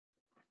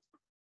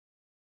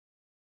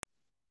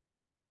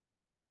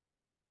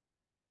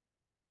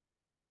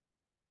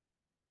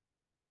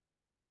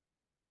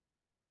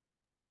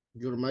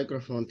Your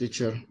microphone,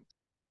 teacher.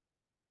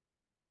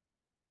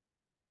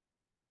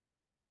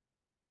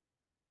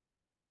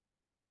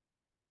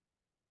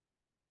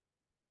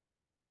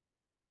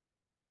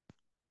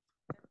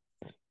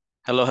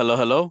 Hello, hello,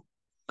 hello.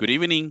 Good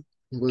evening.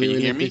 Good Can you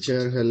hear evening, me?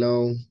 teacher.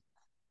 Hello.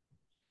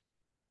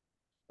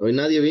 Hoy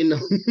nadie vino.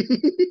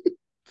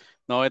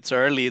 No, it's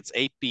early. It's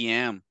 8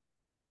 p.m.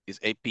 It's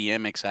 8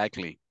 p.m.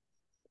 exactly.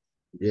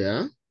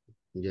 Yeah,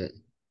 ya,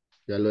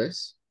 ya lo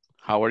es.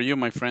 How are you,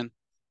 my friend?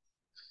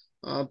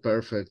 Oh,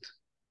 perfect.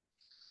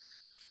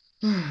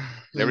 And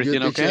you,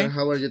 Everything teacher, okay?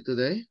 how are you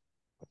today?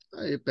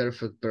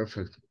 Perfect,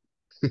 perfect.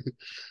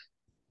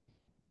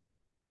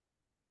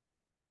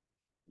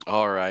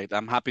 All right.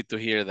 I'm happy to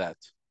hear that.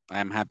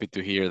 I'm happy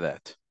to hear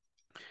that.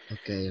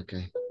 Okay,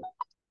 okay.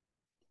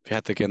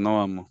 Fíjate que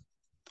no,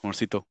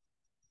 amorcito.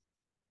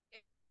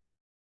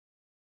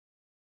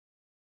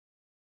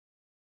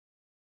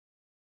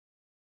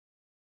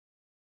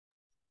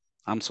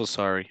 I'm so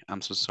sorry.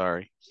 I'm so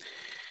sorry.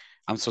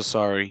 I'm so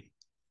sorry.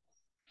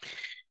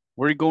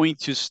 We're going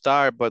to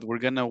start, but we're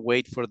going to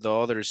wait for the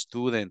other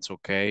students,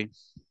 okay?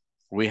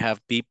 We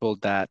have people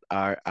that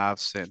are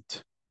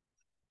absent.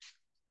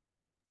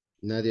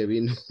 Nadie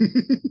vino.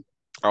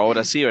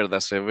 Ahora sí, ¿verdad?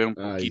 Se ve un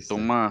Ahí poquito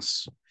está.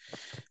 más.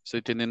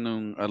 Estoy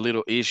teniendo a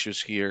little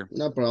issues here.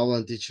 No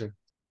problem, teacher.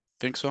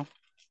 Think so?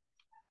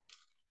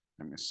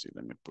 Let me see.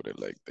 Let me put it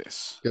like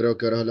this. Creo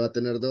que ahora lo va a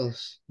tener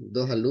dos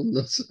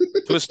alumnos.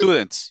 Two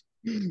students.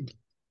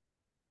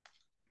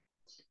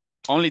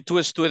 Only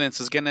two students.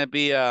 It's going to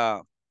be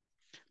a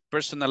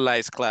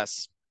personalized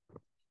class.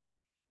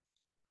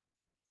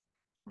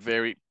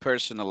 Very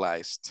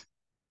personalized.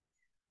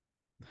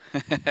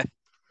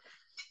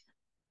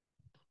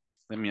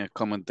 Let me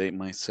accommodate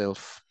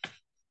myself.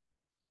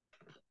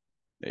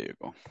 There you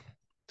go.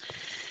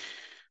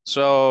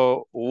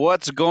 So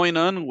what's going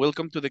on?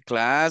 Welcome to the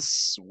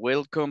class.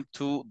 Welcome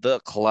to the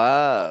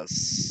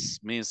class.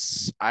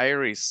 Miss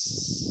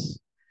Iris.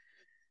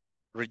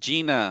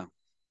 Regina.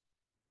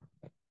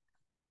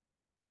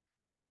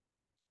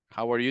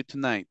 How are you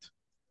tonight?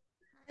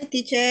 Hi,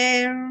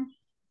 teacher.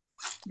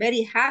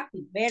 Very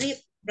happy, very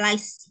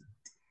blessed.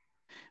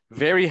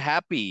 Very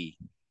happy.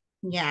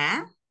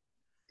 Yeah,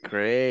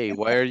 Great.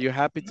 Why are you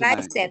happy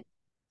tonight? blessed.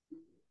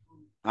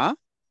 Huh?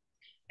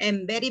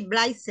 And very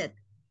blessed.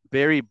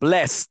 Very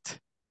blessed.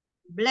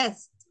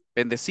 Blessed.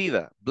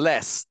 Bendecida.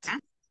 Blessed. Huh?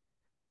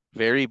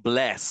 Very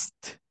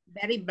blessed.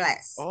 Very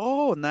blessed.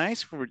 Oh,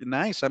 nice.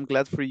 I'm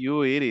glad for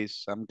you, it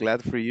is. I'm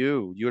glad for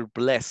you. You're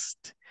blessed.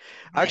 Yes.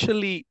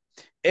 Actually,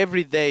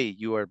 every day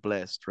you are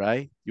blessed,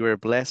 right? You are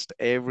blessed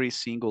every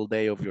single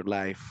day of your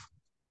life.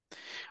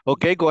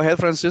 Okay, go ahead,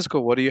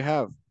 Francisco. What do you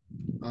have?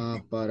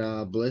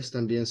 Para bless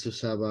también se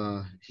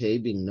usaba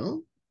having,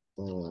 ¿no?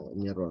 O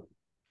mi error.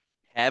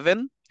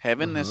 Heaven.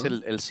 Heaven es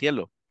Ajá. el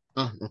cielo.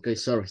 Okay,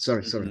 sorry.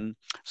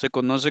 Se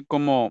conoce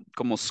como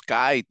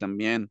sky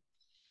también,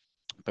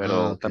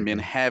 pero también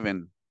Okay.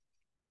 heaven.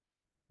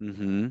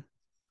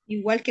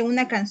 Igual que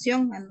una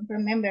canción, I don't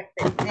remember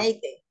the name,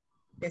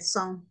 the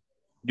song.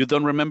 You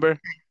don't remember?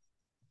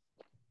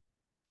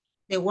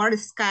 The word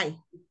sky.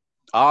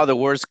 Oh, the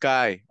word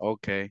sky.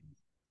 Okay.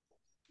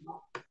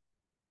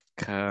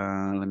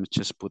 Let me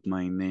just put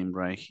my name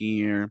right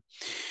here.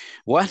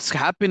 What's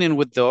happening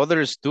with the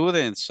other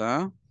students,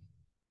 huh?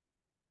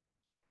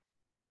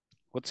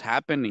 What's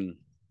happening?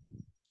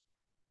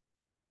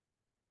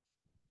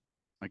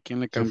 ¿A quién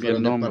le Se cambié el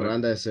fueron de nombre?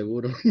 parranda de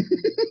seguro.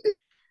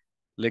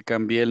 Le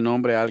cambié el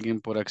nombre a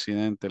alguien por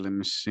accidente. Let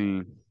me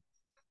see.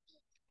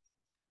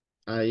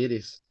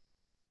 Iris.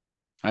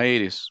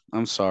 Iris,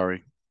 I'm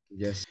sorry.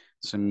 Yes.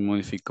 Se me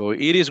modificó.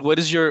 Iris, what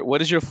is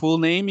your full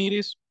name,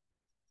 Iris?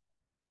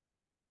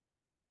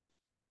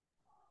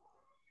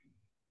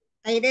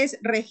 Iris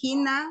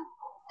Regina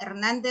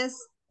Hernández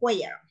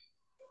Cuellar.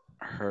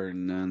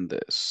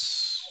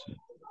 Hernandez.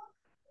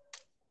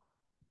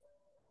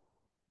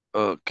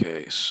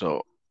 Okay,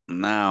 so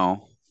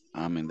now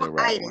I'm in the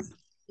right one. Iris.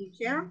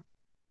 Teacher.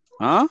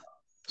 Huh?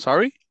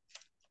 Sorry?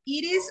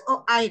 Iris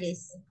or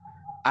Iris?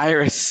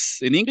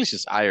 Iris. In English,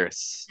 it's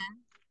Iris.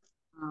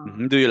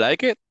 Oh. Do you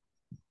like it?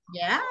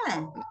 Yeah.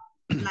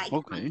 Like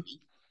Okay.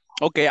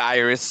 Okay,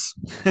 Iris.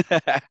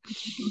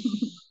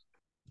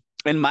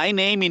 And my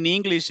name in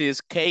English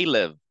is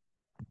Caleb.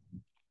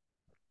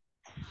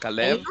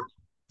 Caleb?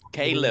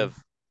 Caleb.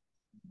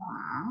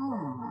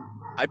 Wow.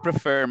 I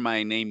prefer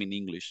my name in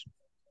English.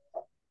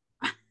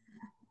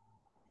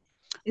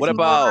 It's What more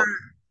about,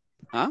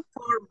 huh?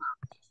 formal.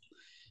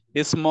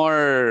 It's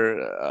more,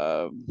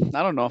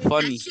 I don't know,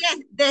 funny.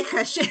 De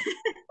cachet.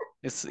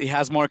 It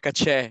has more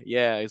cachet.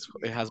 Yeah, it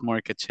has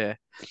more cachet.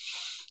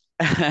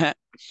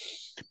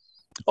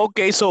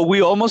 Okay, so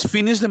we almost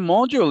finished the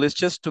module. It's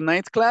just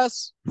tonight's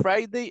class,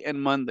 Friday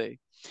and Monday.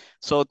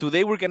 So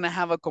today we're gonna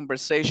have a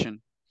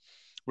conversation.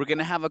 We're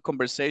gonna have a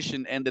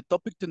conversation, and the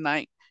topic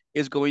tonight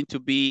is going to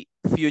be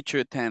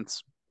future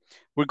tense.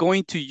 We're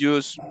going to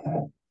use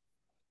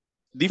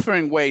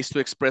different ways to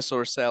express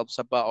ourselves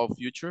about our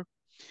future.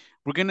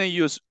 We're gonna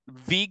use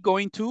be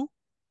going to,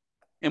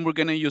 and we're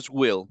gonna use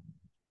will.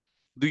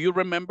 Do you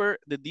remember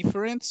the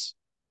difference?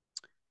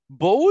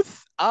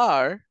 Both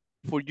are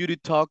for you to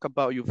talk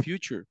about your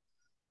future.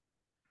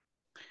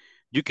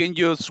 You can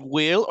use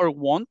will or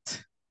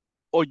want,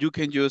 or you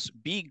can use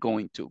be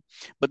going to.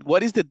 But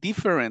what is the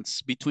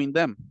difference between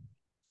them?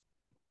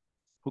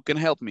 Who can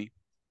help me?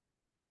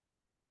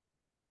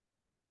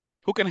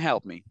 Who can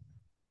help me?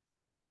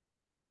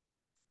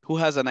 Who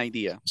has an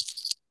idea?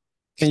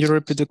 Can you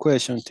repeat the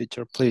question,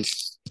 teacher,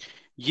 please?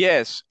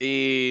 Yes.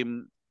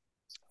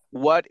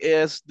 What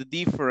is the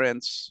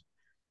difference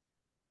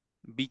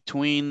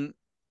between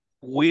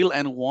will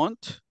and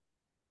want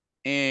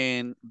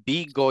and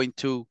be going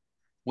to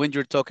when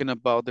you're talking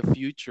about the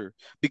future?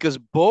 Because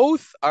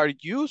both are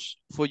used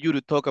for you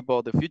to talk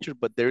about the future,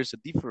 but there is a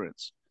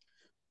difference.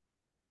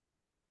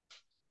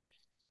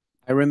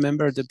 I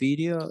remember the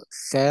video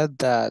said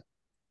that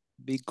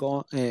be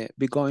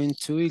going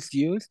to is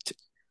used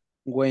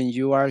when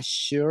you are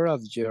sure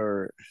of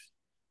your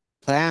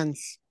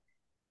plans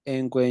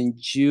and when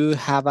you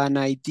have an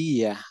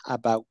idea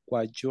about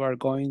what you are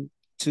going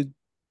to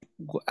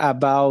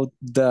about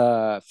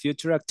the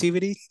future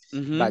activities,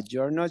 but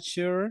you're not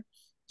sure,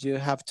 you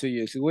have to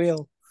use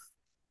will.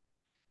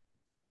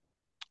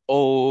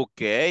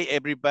 Okay,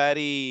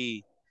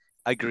 everybody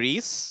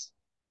agrees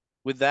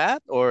with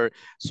that, or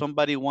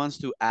somebody wants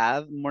to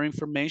add more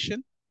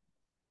information?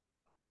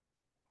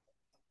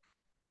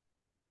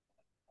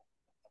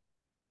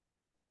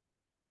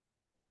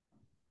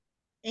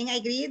 And I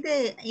agree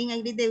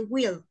the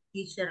will,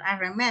 teacher, I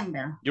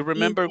remember. You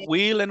remember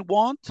will and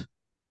want?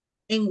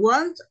 And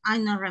want, I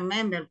not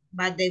remember,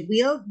 but the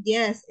will,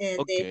 yes, Okay.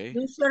 the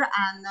future,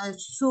 I'm not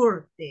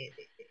sure. The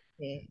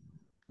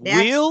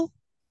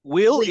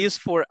will is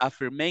for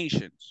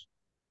affirmations.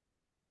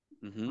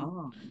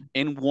 Oh.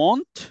 And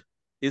want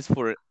is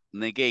for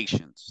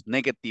negations,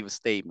 negative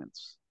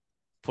statements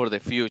for the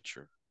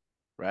future,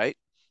 right?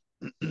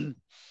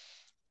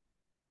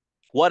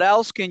 What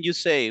else can you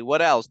say?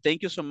 What else?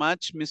 Thank you so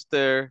much,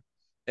 Mr.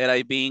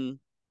 Eraibin.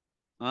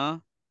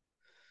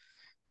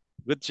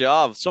 Good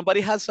job.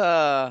 Somebody has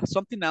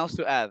something else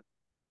to add.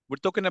 We're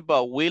talking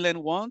about will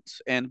and want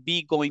and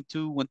be going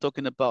to when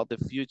talking about the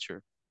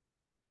future.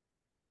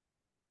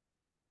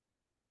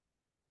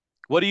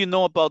 What do you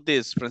know about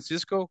this,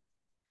 Francisco?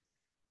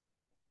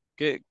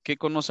 ¿Qué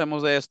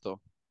conocemos de esto?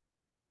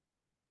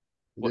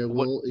 The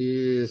will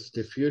is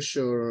the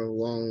future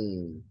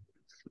one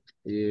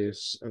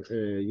is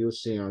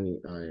using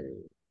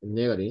a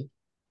negative.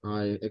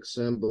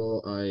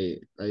 Example, I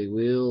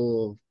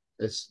will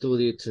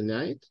study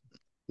tonight.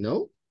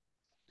 No?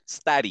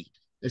 Study.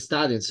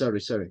 Studying,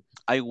 sorry.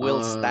 I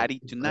will study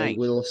tonight. I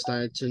will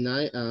study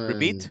tonight.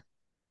 Repeat.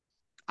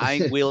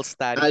 I will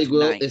study I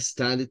tonight. will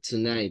study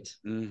tonight.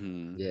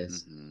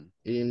 Yes.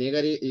 The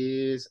negative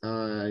is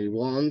I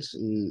want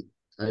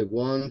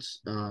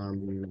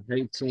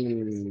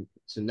hating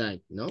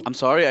tonight. No. I'm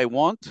sorry. I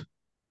want.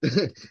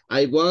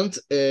 I want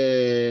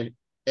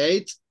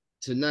eat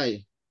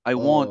tonight. I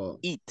want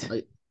eat.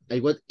 I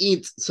want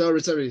eat.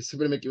 Sorry.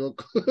 Siempre me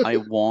equivoco. I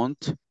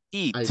want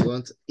eat. I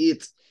want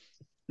eat.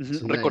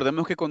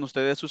 Recordemos que cuando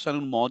ustedes usan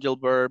un modal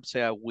verb,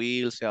 sea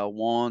will, sea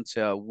want,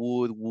 sea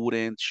would,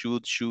 wouldn't,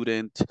 should,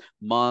 shouldn't,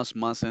 must,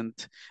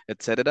 mustn't,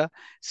 etc.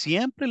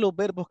 Siempre los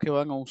verbos que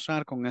van a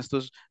usar con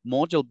estos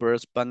modal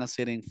verbs van a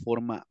ser en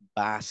forma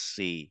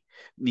base,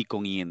 ni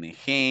con ing,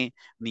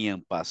 ni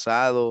en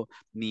pasado,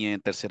 ni en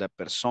tercera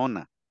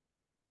persona.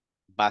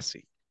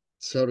 Base.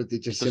 Sorry,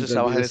 teacher, Entonces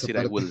vas a decir,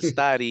 I will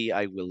study,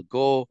 I will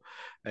go,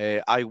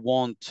 I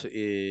won't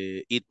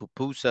eat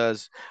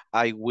pupusas,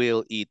 I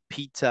will eat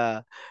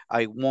pizza,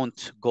 I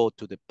won't go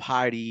to the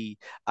party,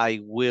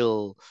 I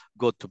will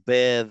go to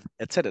bed,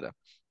 etc.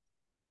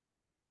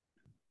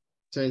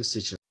 Thanks,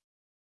 teacher.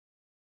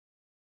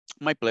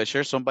 My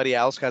pleasure. Somebody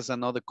else has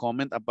another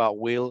comment about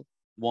will,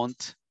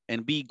 want,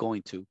 and be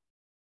going to.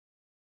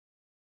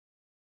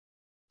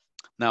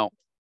 Now,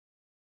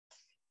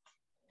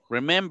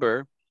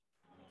 remember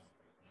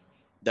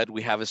that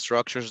we have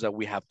structures that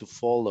we have to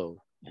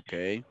follow,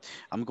 okay?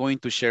 I'm going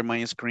to share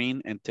my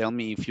screen and tell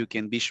me if you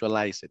can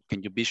visualize it.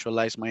 Can you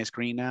visualize my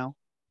screen now?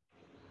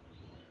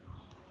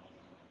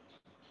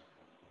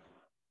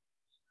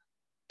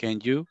 Can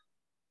you?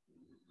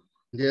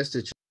 Yes,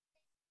 teacher.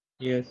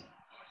 Yes.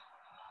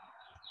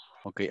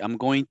 Okay, I'm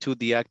going to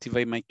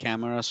deactivate my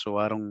camera so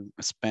I don't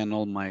spend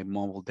all my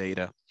mobile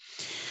data.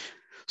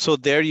 So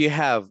there you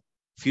have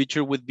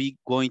future would be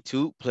going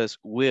to plus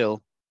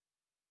will.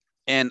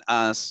 And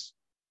as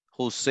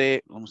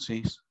Jose, let me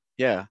see.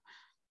 Yeah,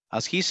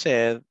 as he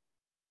said,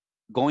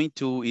 going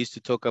to is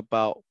to talk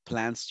about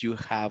plans you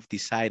have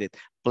decided.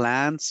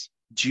 Plans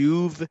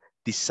you've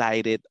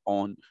decided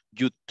on.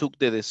 You took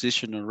the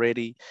decision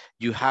already.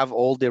 You have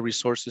all the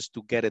resources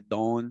to get it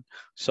done.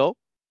 So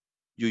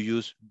you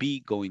use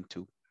be going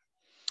to.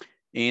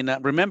 And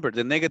remember,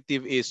 the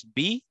negative is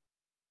be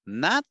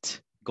not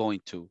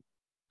going to.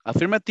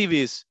 Affirmative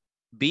is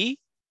be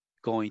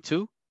going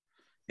to.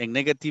 And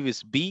negative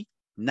is be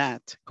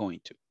not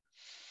going to.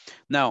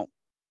 Now,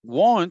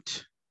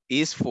 want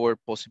is for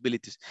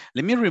possibilities.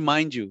 Let me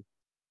remind you,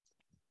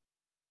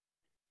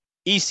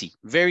 Easy,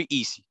 very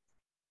easy.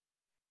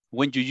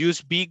 When you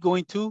use be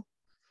going to,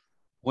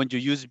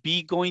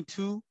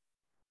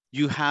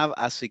 you have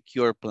a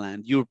secure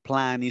plan. Your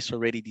plan is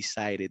already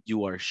decided.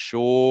 You are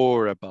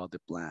sure about the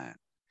plan.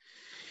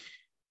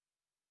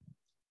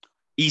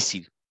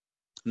 Easy.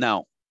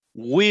 Now,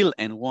 will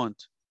and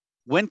want.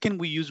 When can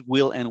we use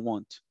will and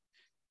want?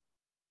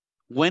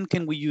 When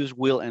can we use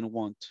will and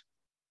want?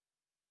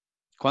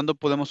 ¿Cuándo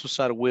podemos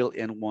usar will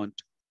and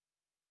want?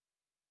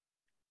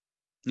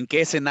 ¿En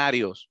qué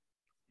escenarios?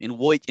 In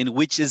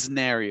which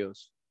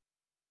scenarios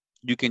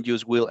you can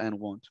use will and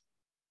want?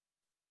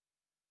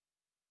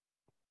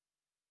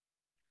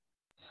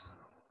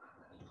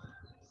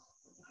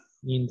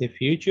 In the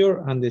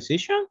future and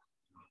decision?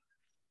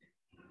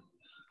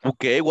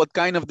 Okay, what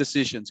kind of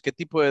decisions? ¿Qué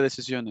tipo de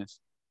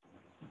decisiones?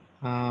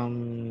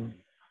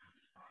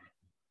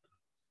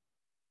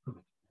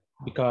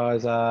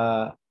 Because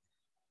I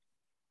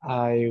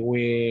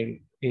will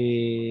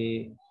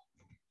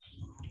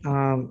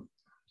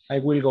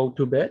go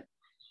to bed.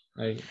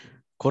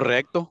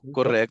 Correcto,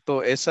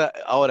 correcto.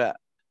 Ahora,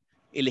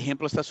 el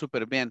ejemplo está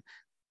súper bien.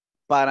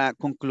 Para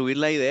concluir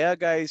la idea,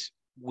 guys,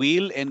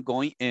 will and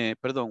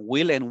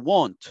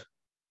want.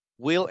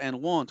 Will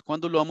and want.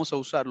 ¿Cuándo lo vamos a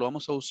usar? Lo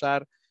vamos a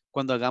usar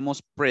cuando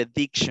hagamos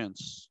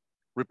predictions.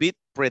 Repeat,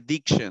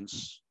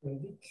 predictions.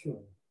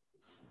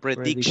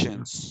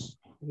 Predictions.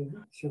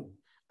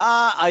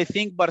 I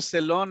think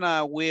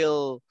Barcelona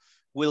will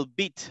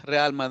beat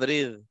Real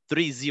Madrid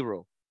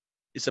 3-0.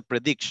 It's a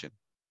prediction.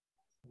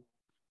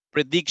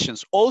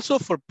 Predictions. Also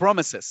for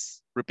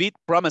promises. Repeat,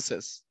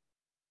 promises.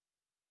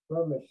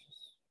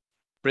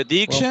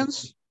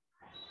 Predictions.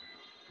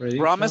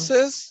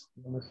 Promises.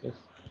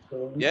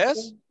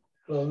 Yes?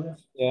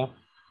 Yeah.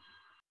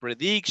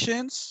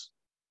 Predictions,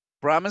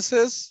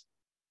 promises,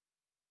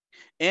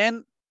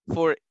 and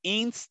for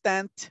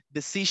instant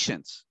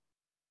decisions.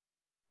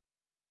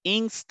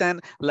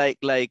 Instant, like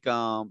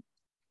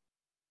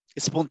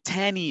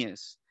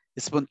spontaneous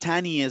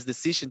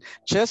decision.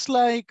 Just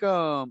like,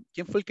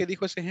 ¿quién fue el que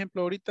dijo ese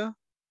ejemplo ahorita?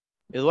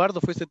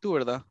 Eduardo, fuiste tú,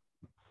 ¿verdad?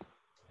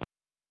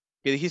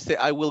 Que dijiste,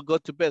 I will go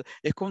to bed.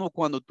 Es como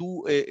cuando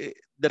tú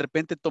de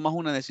repente tomas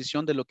una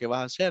decisión de lo que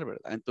vas a hacer,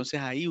 ¿verdad?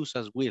 Entonces ahí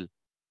usas will.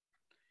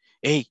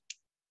 Hey,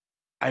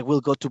 I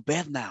will go to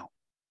bed now.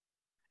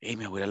 Hey,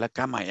 me voy a ir a la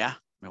cama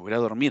ya. Me voy a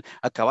dormir.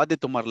 Acabas de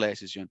tomar la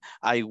decisión.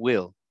 I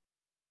will.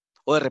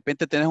 O de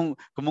repente tenés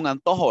como un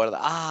antojo, ¿verdad?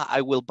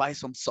 I will buy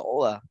some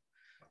soda.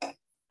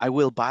 I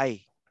will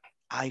buy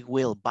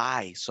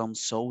some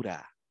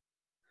soda.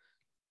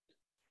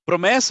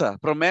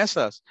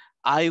 Promesas.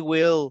 I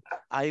will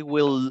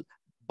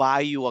buy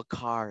you a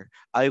car.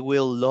 I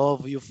will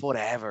love you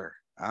forever.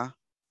 ¿Ah?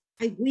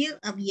 I will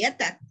aviate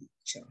that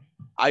teacher.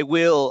 I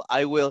will,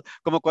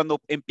 como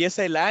cuando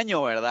empieza el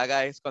año, ¿verdad,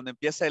 guys? Cuando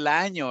empieza el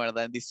año,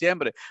 ¿verdad? En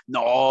diciembre.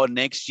 No,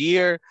 next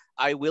year,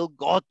 I will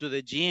go to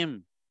the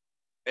gym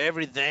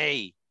every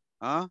day.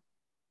 ¿Ah?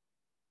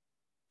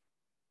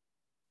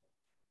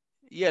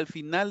 Y al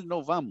final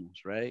no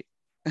vamos, right?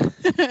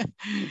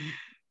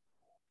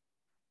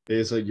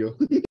 Eso yo.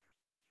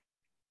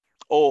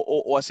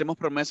 O hacemos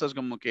promesas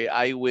como que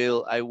I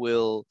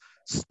will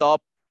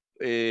stop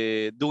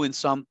doing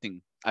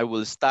something. I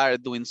will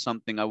start doing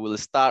something. I will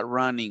start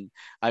running.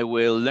 I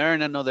will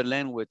learn another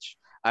language.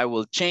 I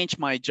will change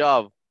my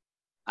job.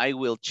 I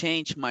will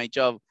change my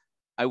job.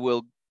 I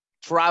will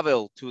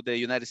travel to the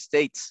United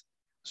States.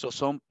 So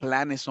son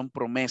planes, son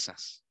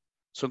promesas.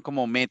 Son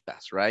como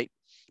metas, right?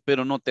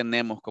 Pero no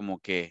tenemos como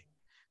que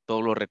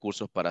todos los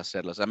recursos para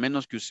hacerlas, a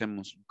menos que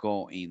usemos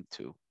go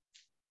into.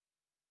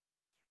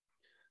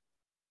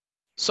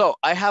 So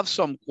I have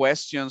some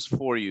questions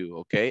for you,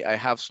 okay? I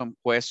have some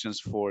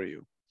questions for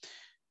you.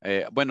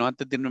 Bueno,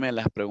 antes de irme a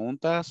las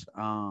preguntas,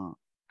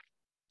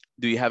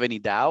 do you have any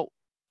doubt?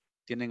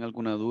 ¿Tienen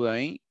alguna duda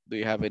ahí? Do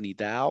you have any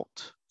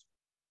doubt?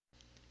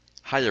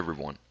 Hi,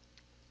 everyone.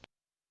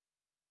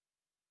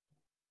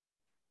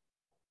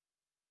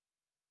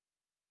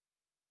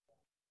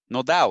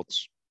 No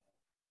doubts.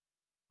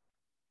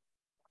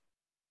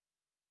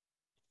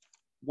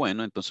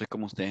 Bueno, entonces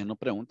como ustedes no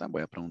preguntan,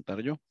 voy a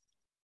preguntar yo.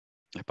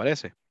 ¿Les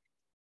parece?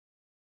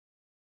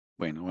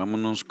 Bueno,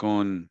 vámonos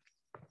con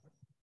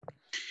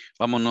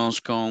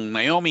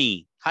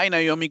Naomi. Hi,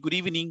 Naomi. Good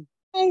evening.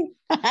 Ay,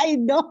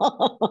 no.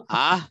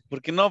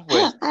 ¿Por qué no,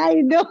 pues?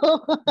 Ay, no.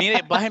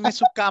 Mire, bájeme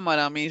su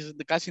cámara,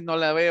 casi no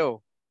la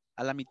veo.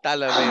 A la mitad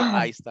la veo.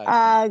 Ahí está.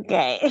 Ok.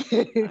 Ahí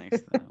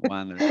está.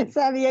 Wonderful.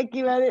 Sabía que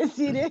iba a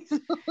decir eso.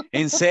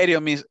 En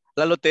serio,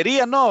 la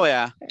lotería no,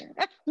 vea.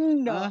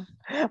 No.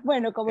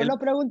 Bueno, como no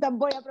preguntan,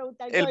 voy a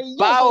preguntar yo. El Y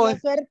pavo. yo soy la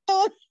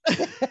suertuda.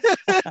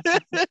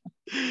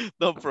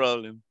 No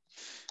problem.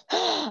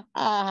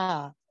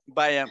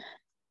 Vaya,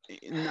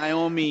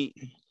 Naomi,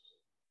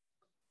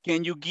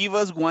 can you give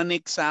us one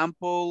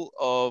example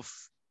of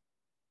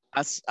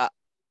a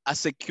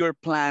secure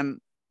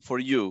plan for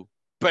you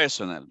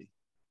personally?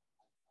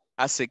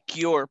 A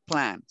secure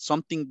plan,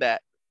 something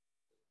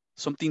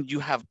you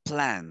have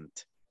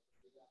planned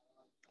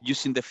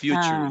using the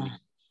future.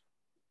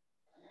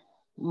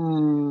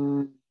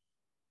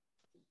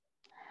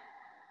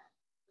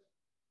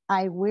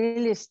 I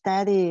will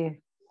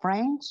study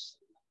French.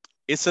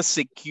 It's a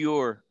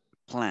secure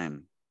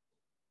plan.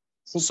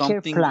 Secure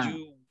Something plan.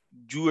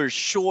 you are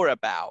sure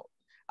about.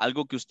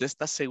 Algo que usted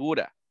está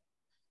segura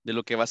de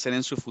lo que va a hacer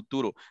en su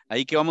futuro.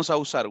 Ahí que vamos a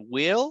usar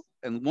will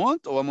and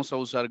want o vamos a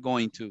usar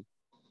going to.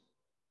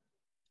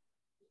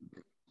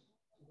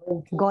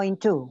 Going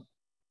to.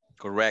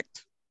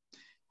 Correct.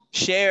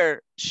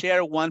 Share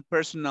one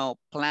personal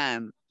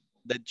plan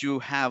that you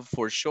have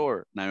for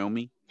sure,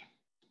 Naomi.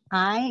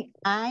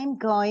 I'm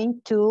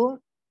going to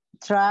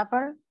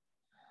travel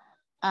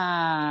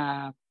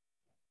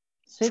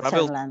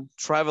Switzerland.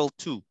 Travel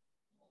to.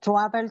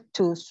 Travel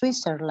to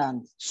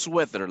Switzerland.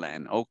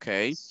 Switzerland,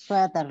 okay.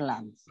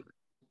 Switzerland.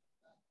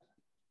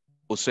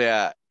 O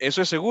sea,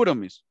 eso es seguro,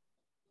 miss.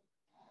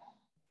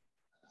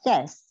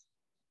 Yes.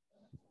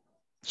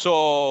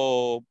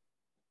 So,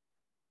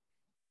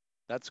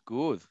 that's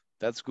good.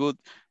 That's good.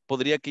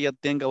 Podría que ya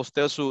tenga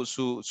usted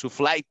su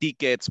flight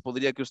tickets,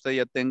 podría que usted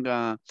ya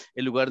tenga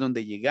el lugar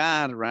donde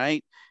llegar,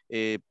 right?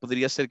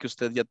 Podría ser que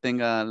usted ya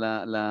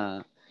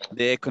tenga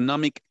the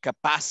economic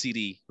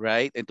capacity,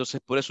 right?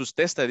 Entonces, por eso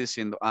usted está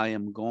diciendo, I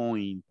am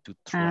going to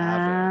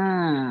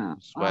travel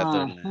to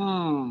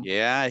Switzerland.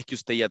 Yeah, es que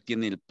usted ya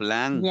tiene el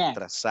plan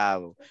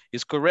trazado.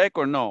 ¿Es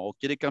correcto o no? ¿O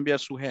quiere cambiar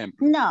su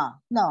ejemplo?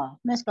 No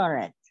es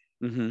correcto.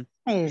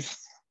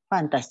 Es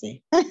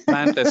fantasy.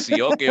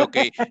 Fantasy,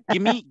 okay.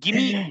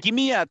 Give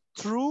me a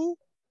true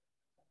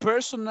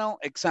personal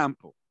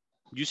example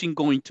using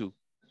going to.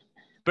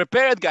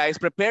 Prepare it, guys.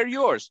 Prepare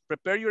yours.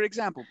 Prepare your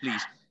example,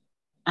 please.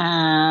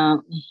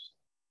 I'm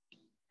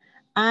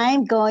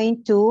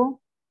going to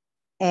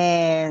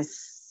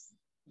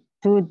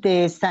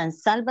the San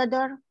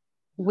Salvador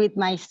with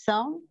my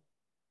son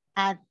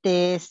at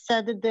the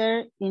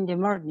Saturday in the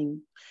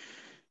morning.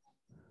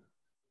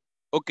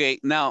 Okay,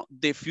 now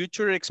the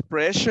future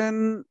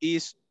expression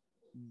is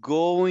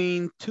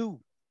going to.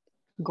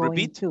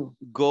 Repeat.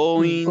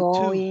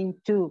 Going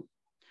to.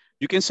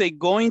 You can say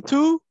going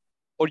to,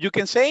 or you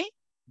can say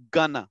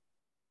gonna.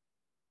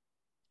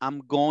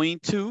 I'm going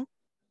to.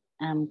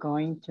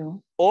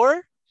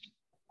 Or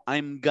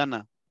I'm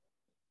gonna.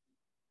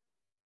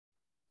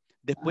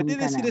 Después de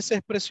decir esa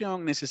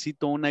expresión,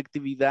 necesito una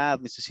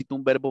actividad, necesito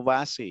un verbo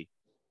base.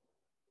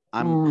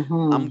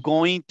 I'm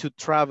going to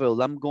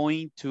travel. I'm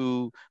going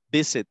to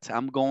visit.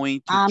 I'm going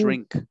to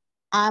drink.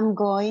 I'm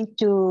going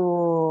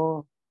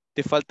to...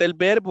 Te falta el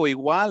verbo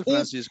igual,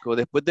 Francisco.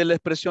 Después de la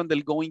expresión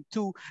del going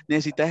to,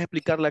 necesitas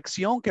explicar la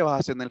acción que vas a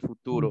hacer en el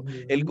futuro.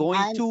 El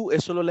going to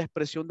es solo la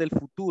expresión del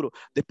futuro.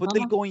 Después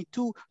del going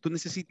to, tú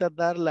necesitas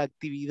dar la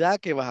actividad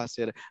que vas a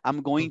hacer.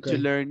 I'm going to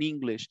learn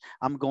English.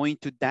 I'm going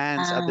to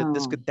dance at the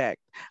discotheque.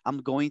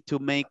 I'm going to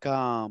make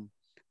a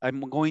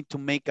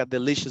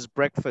delicious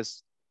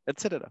breakfast,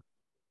 etc.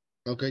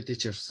 Okay,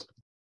 teachers.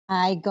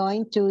 I'm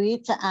going to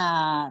eat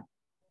at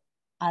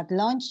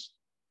lunch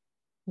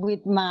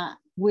with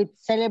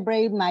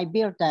celebrate my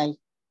birthday.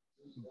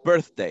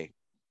 Birthday.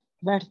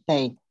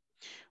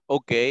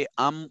 Okay,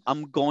 I'm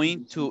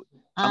going to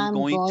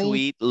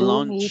eat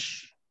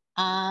lunch.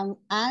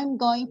 I'm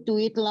going to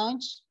eat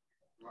lunch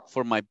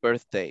for my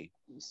birthday.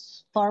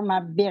 For my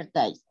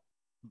birthday.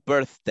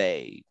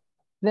 Birthday.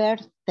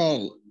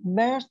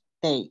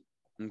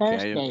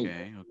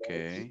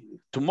 Okay.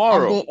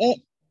 Tomorrow.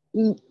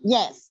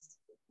 Yes.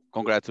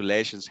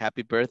 Congratulations.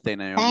 Happy birthday,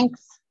 Naomi.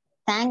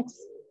 Thanks.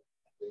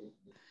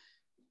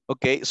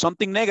 Okay,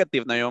 something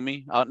negative,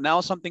 Naomi.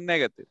 Now something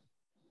negative.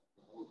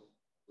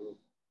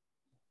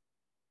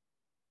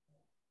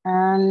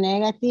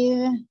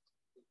 Negative.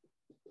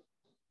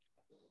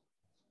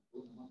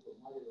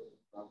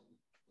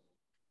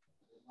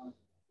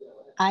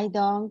 I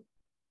don't.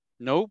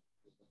 Nope.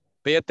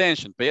 Pay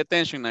attention,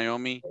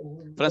 Naomi.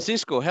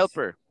 Francisco, help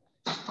her.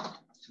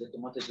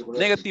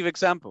 Negative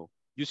example,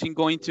 using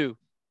going to.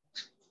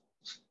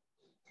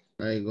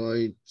 I'm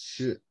going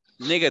to.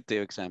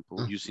 Negative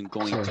example, using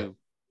going to.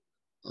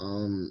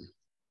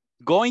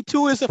 Going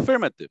to is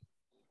affirmative.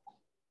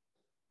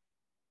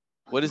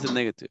 What is the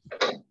negative?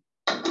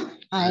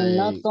 I'm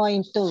not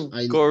going to.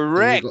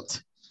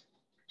 Correct.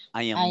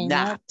 I am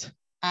not.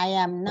 I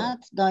am not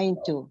going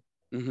to.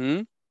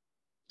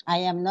 I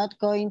am not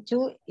going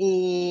to.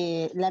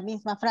 La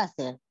misma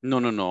frase.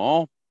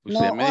 No.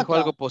 Usted me dijo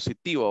algo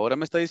positivo. Ahora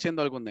me está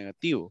diciendo algo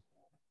negativo.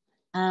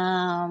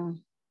 I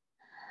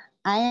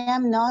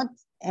am not.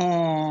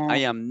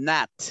 I am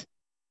not.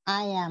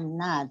 I am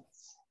not.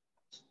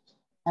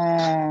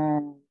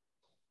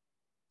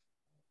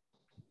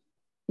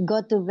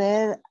 Go to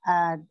bed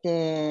at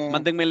the...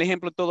 Mándenme el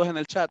ejemplo todos en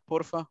el chat,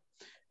 porfa.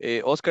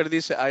 Oscar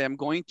dice, I am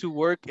going to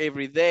work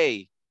every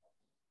day.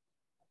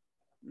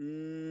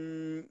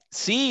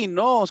 Sí,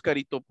 no,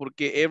 Oscarito,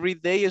 porque every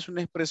day es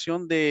una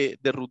expresión de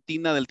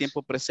rutina del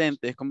tiempo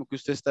presente. Es como que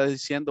usted está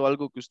diciendo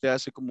algo que usted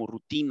hace como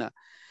rutina.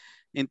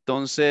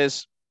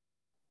 Entonces,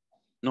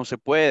 no se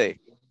puede.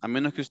 A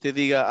menos que usted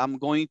diga, I'm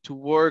going to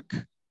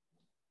work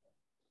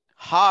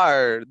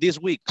hard this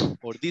week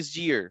or this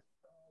year.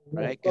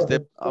 Right? Que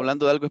esté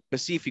hablando de algo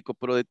específico,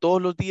 pero de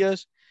todos los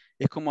días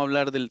es como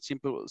hablar del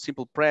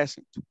simple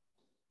present.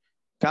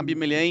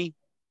 Cámbiemele ahí.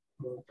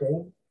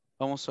 Okay.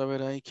 Vamos a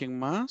ver ahí quién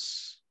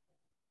más.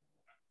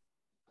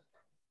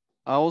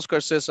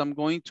 Oscar says, I'm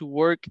going to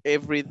work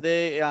every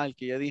day. El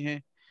que ya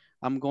dije.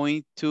 I'm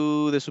going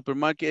to the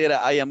supermarket.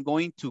 Era, I am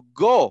going to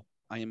go.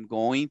 I am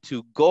going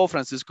to go,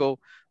 Francisco.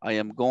 I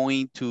am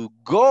going to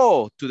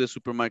go to the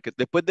supermarket.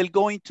 Después del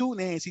going to,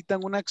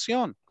 necesitan una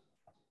acción.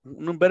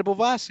 Un verbo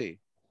base.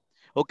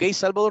 Ok,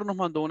 Salvador nos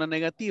mandó una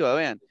negativa,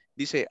 vean.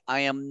 Dice,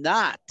 I am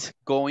not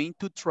going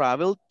to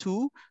travel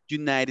to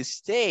United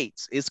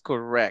States. It's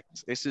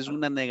correct. Esa es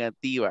una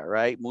negativa,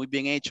 right? Muy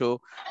bien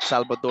hecho,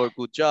 Salvador.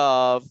 Good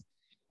job.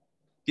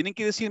 Tienen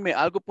que decirme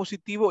algo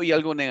positivo y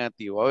algo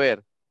negativo. A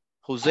ver,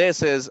 Jose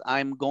says,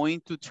 I'm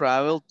going to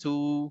travel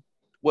to,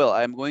 well,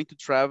 I'm going to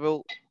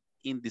travel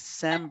in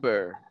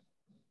December.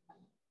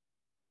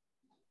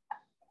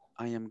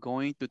 I am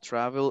going to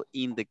travel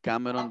in the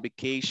Cameron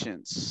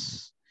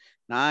vacations.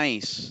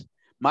 Nice.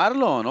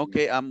 Marlon,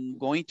 okay, I'm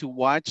going to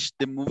watch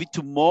the movie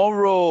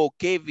tomorrow.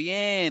 Qué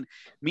bien.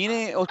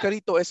 Mire,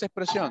 Oscarito, esa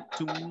expresión,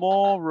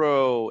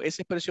 tomorrow.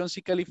 Esa expresión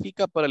sí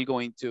califica para el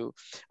going to.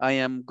 I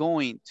am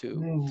going to.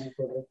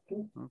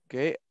 Correcto.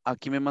 Okay,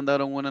 aquí me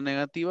mandaron una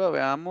negativa.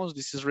 Veamos.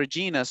 This is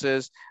Regina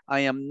says, I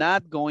am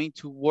not going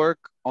to work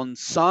on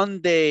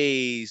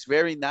Sundays.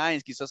 Very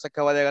nice. Quizás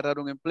acaba de agarrar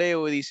un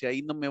empleo y dice,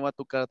 ahí no me va a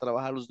tocar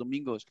trabajar los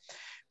domingos.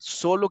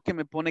 Solo que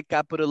me pone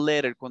capital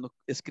letter. Cuando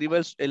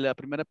escribe la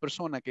primera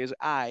persona, que es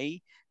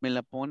I, me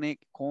la pone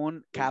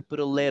con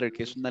capital letter,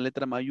 que es una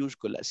letra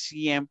mayúscula.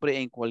 Siempre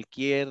en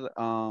cualquier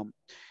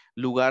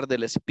lugar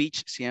del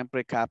speech,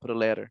 siempre capital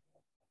letter.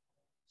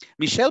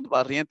 Michelle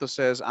Barrientos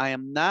says, I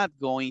am not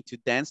going to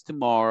dance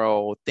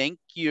tomorrow. Thank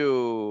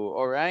you.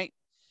 All right.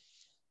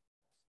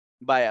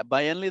 Vaya,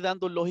 váyanle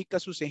dando lógica a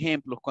sus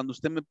ejemplos. Cuando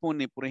usted me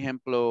pone, por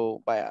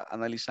ejemplo, vaya,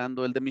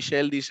 analizando el de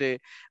Michelle,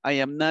 dice, I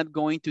am not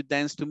going to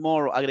dance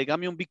tomorrow.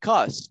 Agregame un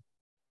because.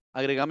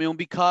 Agregame un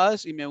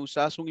because y me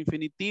usas un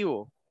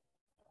infinitivo.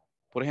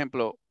 Por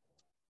ejemplo,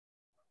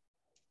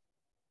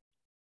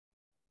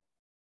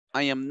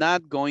 I am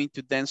not going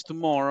to dance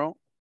tomorrow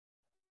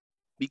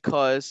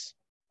because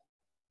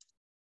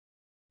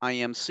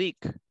I am sick.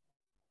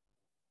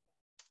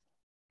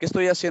 ¿Qué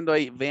estoy haciendo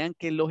ahí? Vean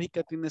qué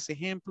lógica tiene ese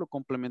ejemplo,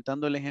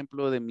 complementando el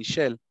ejemplo de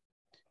Michelle.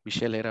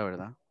 Michelle era,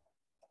 ¿verdad?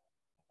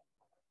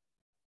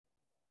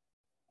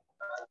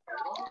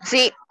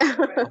 Sí.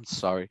 I'm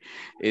sorry.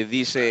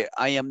 Dice,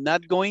 I am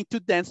not going to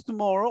dance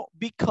tomorrow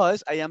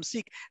because I am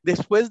sick.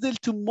 Después del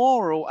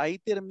tomorrow, ahí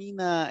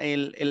termina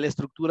la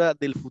estructura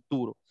del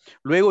futuro.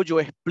 Luego yo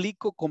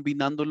explico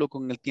combinándolo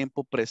con el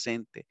tiempo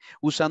presente,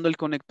 usando el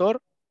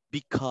conector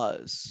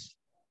because.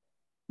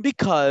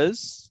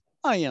 Because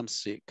I am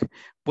sick.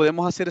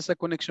 Podemos hacer esa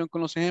conexión con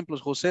los ejemplos.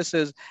 José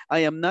says, I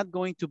am not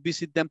going to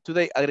visit them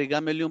today.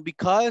 Agregámele un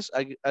because,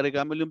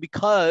 agregámele un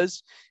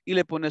because y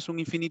le pones un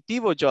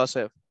infinitivo,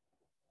 Joseph.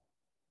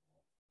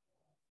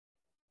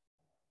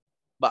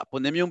 Va,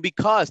 poneme un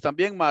because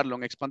también,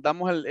 Marlon.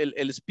 Expandamos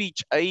el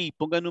speech ahí.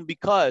 Pongan un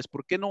because.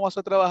 ¿Por qué no vas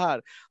a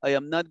trabajar? I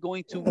am not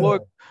going to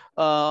work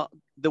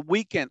the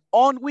weekend.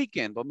 On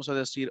weekend. Vamos a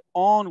decir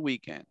on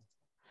weekend.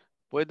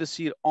 Puedes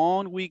decir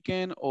on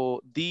weekend o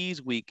this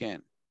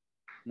weekend.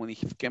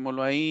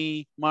 Modifiquémoslo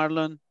ahí,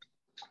 Marlon.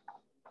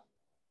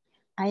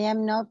 I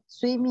am not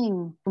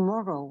swimming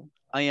tomorrow.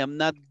 I am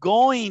not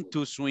going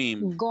to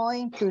swim.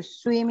 Going to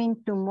swimming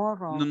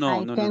tomorrow.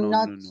 I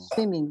cannot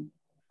swimming.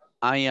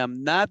 I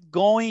am not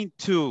going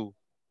to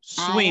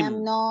swim. I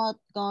am not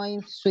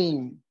going to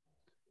swim.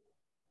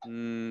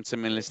 Se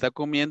me le está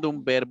comiendo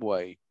un verbo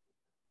ahí.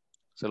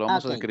 Se lo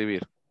vamos a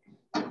escribir.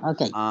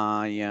 Okay.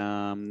 I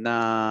am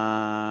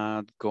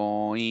not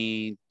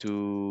going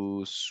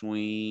to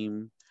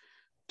swim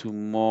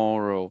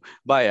tomorrow.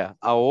 Vaya,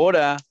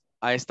 ahora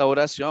a esta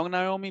oración,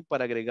 Naomi,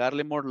 para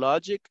agregarle more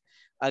logic,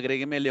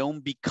 agréguemele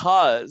un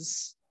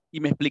because y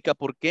me explica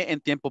por qué en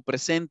tiempo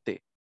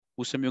presente.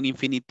 Úseme un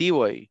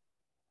infinitivo ahí.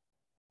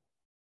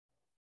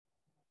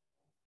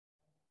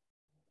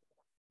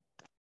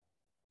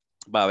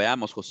 Va,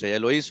 veamos, José ya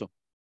lo hizo.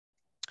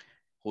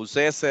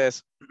 José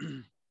says,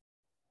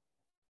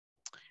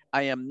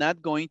 I am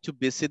not going to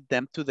visit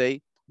them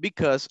today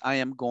because I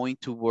am going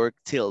to work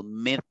till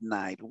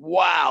midnight.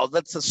 Wow,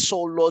 that's a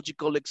so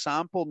logical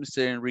example,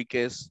 Mr.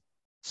 Enriquez.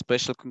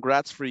 Special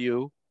congrats for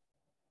you.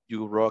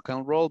 You rock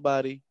and roll,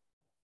 buddy.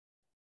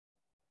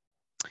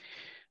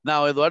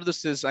 Now, Eduardo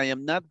says, I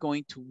am not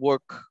going to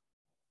work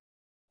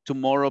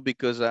tomorrow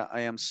because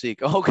I am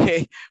sick.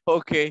 Okay,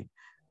 okay.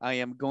 I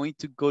am going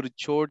to go to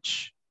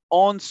church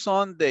on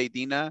Sunday,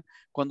 Dina.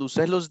 Cuando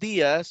uses los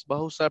días, vas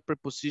a usar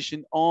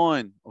preposition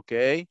on,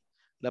 okay?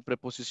 La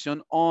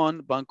preposición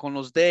on van con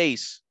los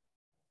days.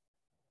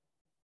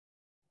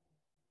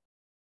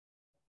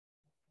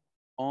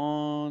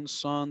 On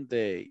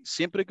Sunday.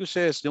 Siempre que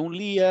uses de un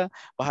día,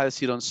 vas a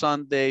decir on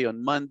Sunday,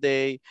 on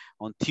Monday,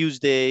 on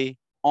Tuesday,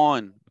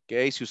 on,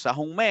 okay? Si usas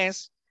un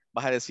mes,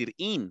 vas a decir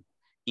in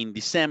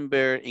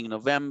December, in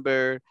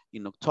November,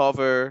 in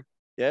October,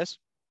 yes?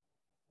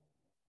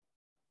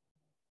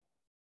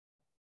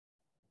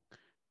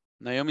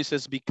 Naomi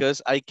says, because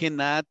I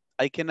cannot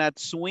I cannot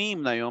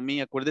swim,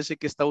 Naomi. Acuérdese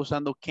que está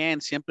usando can.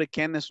 Siempre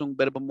can es un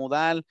verbo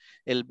modal.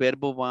 El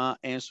verbo va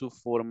en su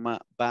forma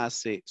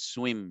base,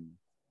 swim.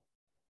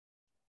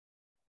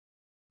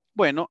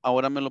 Bueno,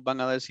 ahora me los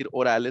van a decir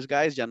orales,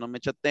 guys. Ya no me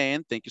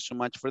chateen. Thank you so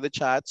much for the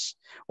chats.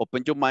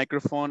 Open your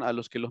microphone a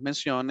los que los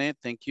mencione.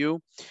 Thank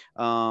you.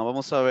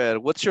 Vamos a ver.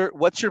 What's your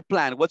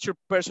plan? What's your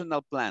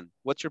personal plan?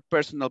 What's your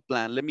personal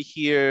plan? Let me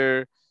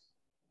hear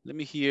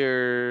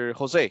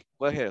Jose.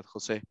 Go ahead,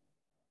 Jose.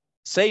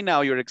 Say now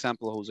your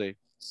example, Jose.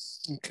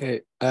 Okay,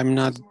 I'm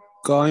not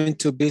going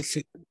to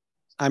visit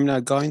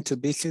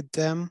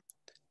them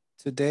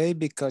today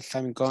because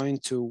I'm going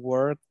to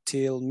work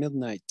till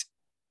midnight.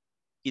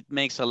 It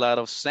makes a lot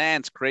of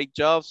sense. Great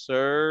job,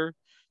 sir.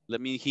 Let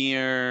me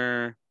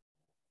hear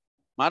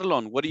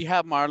Marlon. What do you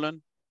have,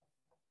 Marlon?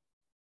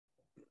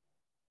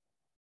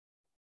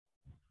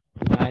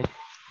 Hi,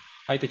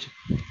 teacher.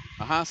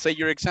 Say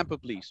your example,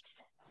 please.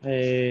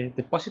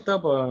 The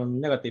positive or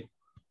negative?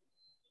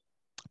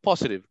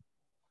 Positive.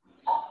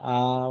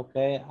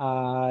 Okay,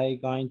 I'm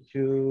going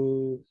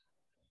to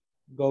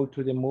go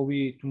to the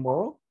movie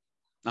tomorrow.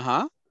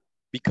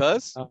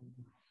 Because?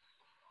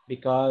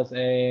 Because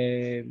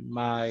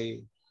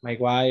my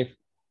wife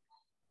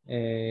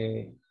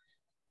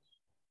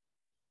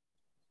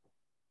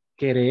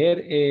querer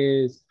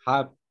is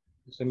have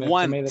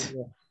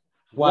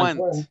Want.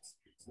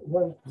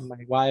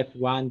 My wife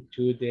want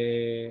to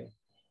the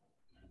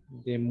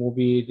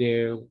movie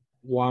the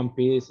One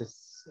Piece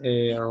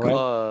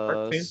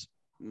because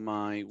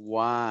my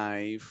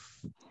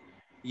wife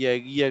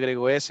y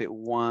agregó ese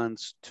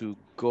wants to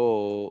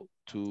go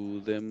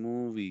to the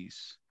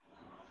movies.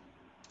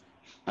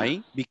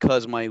 Ahí,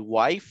 because my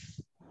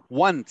wife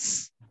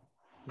wants.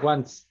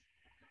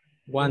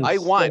 I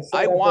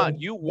want,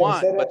 you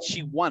want, but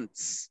she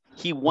wants.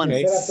 He wants.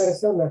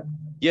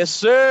 Yes,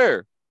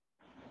 sir.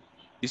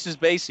 This is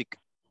basic.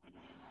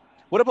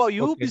 What about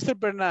you, Okay. Mr.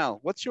 Bernal?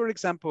 What's your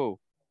example?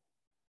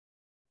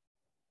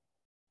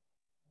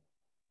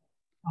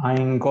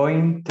 I'm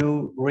going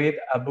to read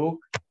a book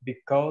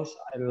because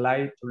I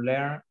like to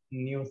learn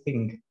new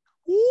things.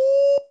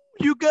 Ooh,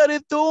 you got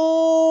it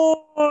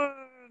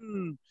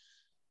done.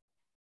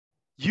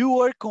 You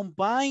are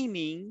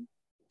combining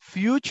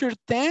future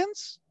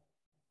tense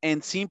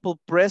and simple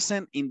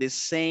present in the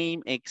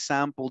same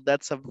example.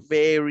 That's a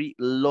very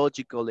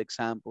logical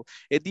example.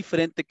 Es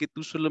diferente que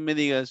tú solo me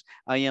digas,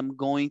 I am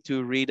going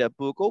to read a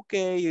book. Ok,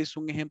 es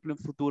un ejemplo en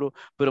futuro,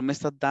 pero me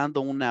estás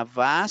dando una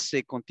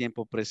base con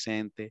tiempo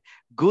presente.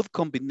 Good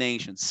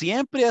combination.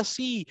 Siempre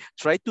así.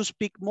 Try to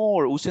speak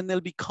more. Usen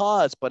el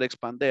because para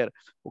expander.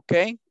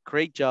 Ok,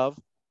 great job.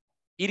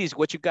 Iris,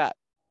 what you got?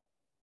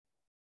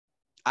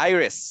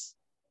 Iris,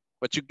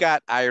 what you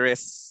got,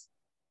 Iris?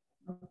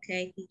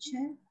 Okay,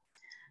 teacher.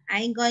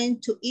 I'm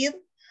going to eat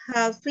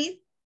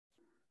healthy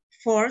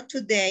for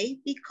today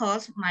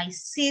because my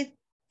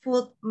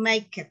seafood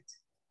make it.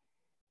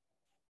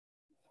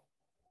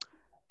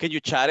 Can you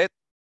chat it?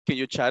 Can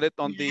you chat it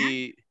on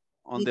the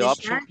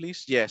option, chat?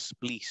 please? Yes,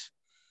 please.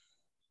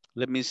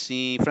 Let me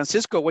see.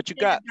 Francisco, what you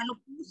got? Ya lo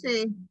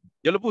puse.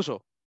 ¿Ya lo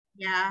puso?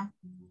 Ya.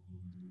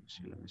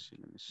 Let me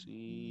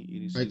see.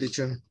 Iris, Hi,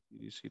 teacher.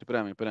 Iris,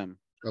 espérame.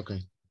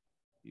 Okay.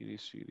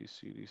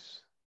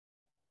 Iris.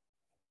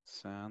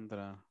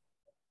 Sandra.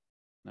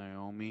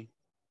 Naomi.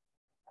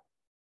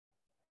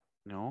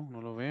 No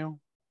lo veo.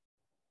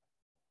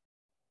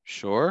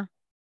 Sure.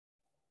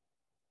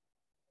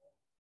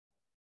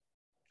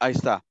 Ahí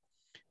está.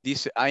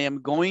 Dice, I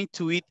am going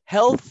to eat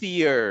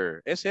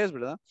healthier. Ese es,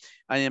 ¿verdad?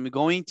 I am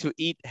going to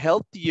eat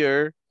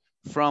healthier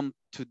from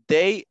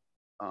today.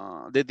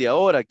 Desde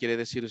ahora quiere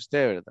decir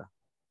usted, ¿verdad?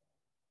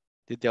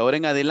 Desde ahora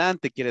en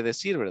adelante quiere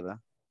decir, ¿verdad?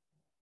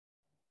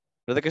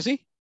 ¿Verdad que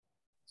sí?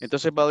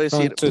 Entonces va a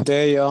decir. From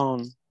today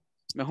on.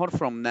 Mejor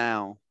from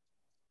now.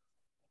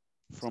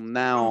 From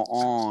now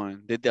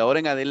on. Desde ahora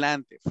en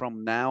adelante.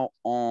 From now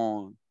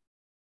on.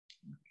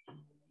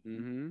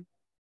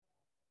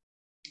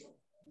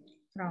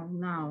 From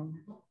now.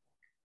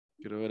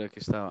 Quiero ver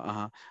aquí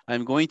estaba.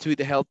 I'm going to eat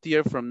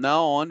healthier from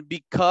now on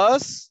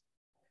because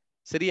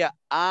sería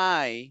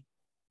I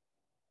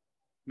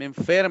me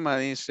enferma,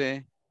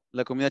 dice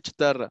la comida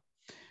chatarra.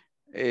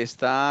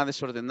 Está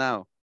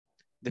desordenado.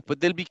 Después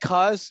del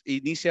because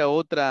inicia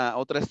otra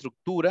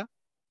estructura.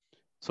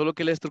 Solo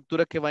que la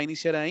estructura que va a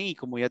iniciar ahí,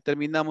 como ya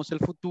terminamos el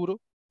futuro,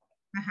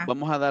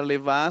 vamos a darle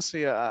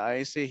base a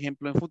ese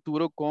ejemplo en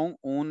futuro con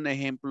un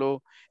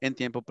ejemplo en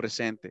tiempo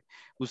presente.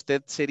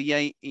 Usted sería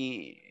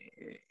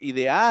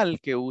ideal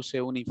que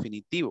use un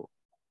infinitivo.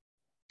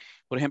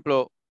 Por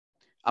ejemplo,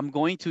 I'm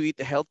going to eat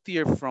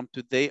healthier from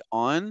today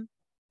on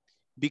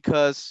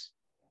because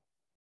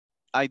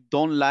I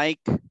don't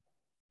like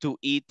to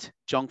eat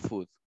junk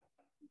food.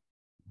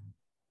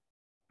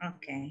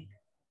 Okay.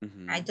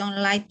 I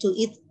don't like to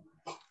eat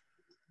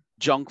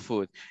junk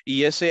food.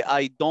 Y ese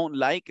I don't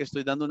like,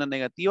 estoy dando una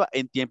negativa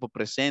en tiempo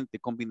presente,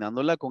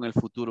 combinándola con el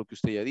futuro que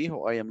usted ya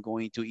dijo. I am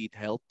going to eat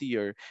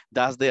healthier.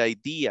 That's the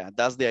idea.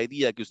 That's the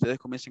idea. Que ustedes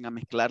comiencen a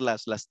mezclar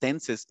las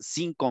tenses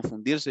sin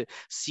confundirse,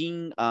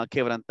 sin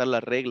quebrantar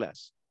las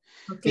reglas.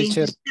 Ok,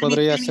 Teacher, entonces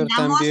podría ser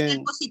terminamos el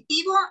también,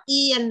 positivo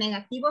y el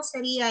negativo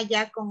sería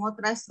ya con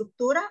otra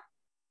estructura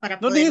para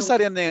No, poder...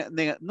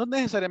 no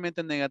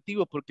necesariamente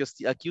negativo, porque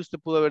aquí usted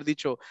pudo haber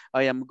dicho,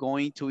 I am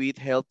going to eat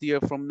healthier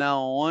from now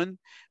on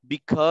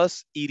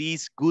because it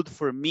is good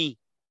for me.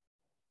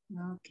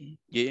 Okay.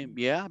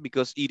 Yeah,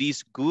 because it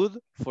is good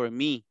for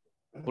me.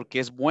 Porque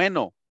es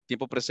bueno,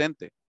 tiempo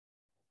presente.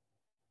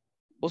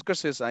 Oscar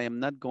says, I am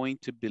not going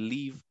to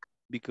believe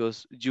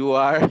because you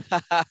are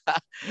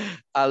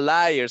a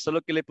liar. Solo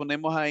que le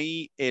ponemos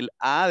ahí el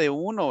A de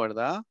uno,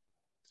 ¿verdad?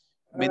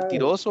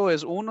 Mentiroso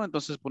es uno,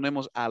 entonces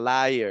ponemos a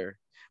liar.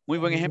 Muy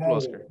buen ejemplo,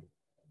 Oscar.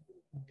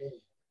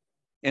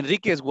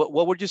 Enriquez, what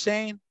were you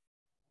saying?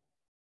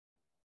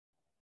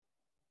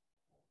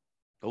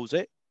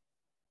 José.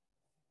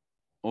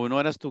 ¿O no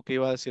eras tú que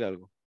iba a decir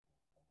algo?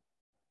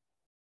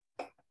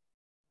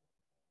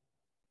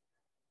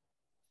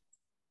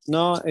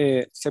 no,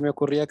 se me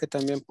ocurría que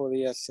también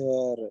podía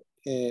ser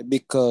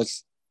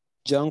because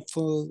junk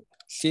food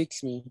sick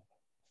me.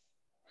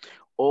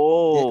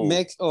 Oh,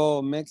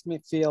 Makes me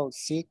feel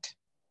sick.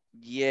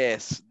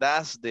 yes,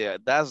 that's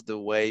the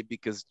way,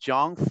 because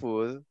junk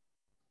food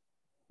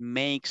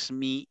makes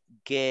me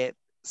get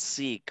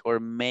sick or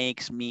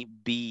makes me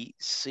be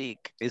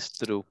sick. It's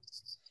true.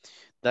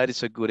 That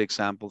is a good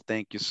example.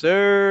 Thank you,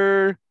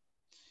 sir.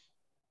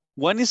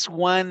 What is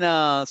one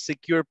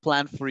secure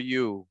plan for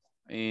you?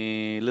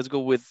 Let's go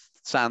with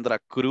Sandra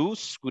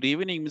Cruz. Good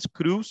evening, Miss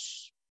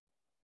Cruz.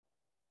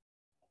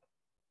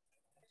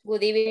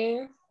 Good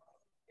evening.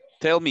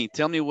 Tell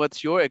me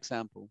what's your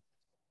example?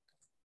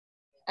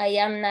 I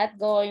am not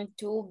going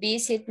to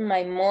visit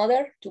my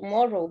mother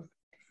tomorrow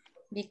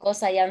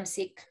because I am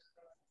sick.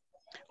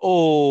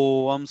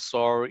 Oh, I'm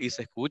sorry. Y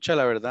se escucha,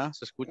 la verdad,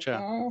 se escucha.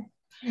 Oh.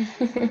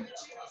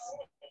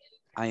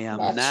 I am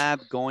Much. not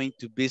going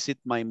to visit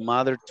my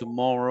mother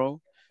tomorrow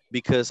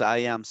because I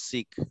am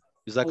sick.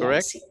 Is that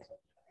correct? Yes.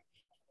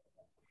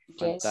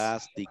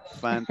 Fantastic,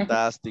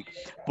 fantastic.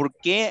 ¿Por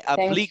qué Thank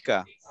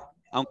aplica,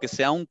 aunque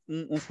sea un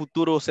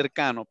futuro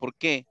cercano? ¿Por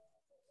qué?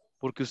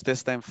 Porque usted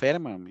está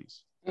enferma,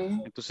 Miss.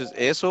 you. Entonces,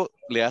 eso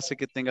le hace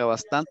que tenga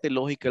bastante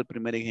lógica el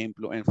primer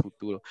ejemplo en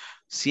futuro.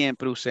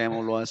 Siempre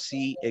usémoslo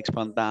así,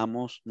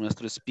 expandamos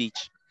nuestro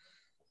speech.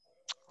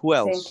 Who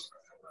Thank else?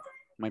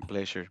 My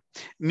pleasure.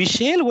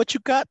 Michelle, what you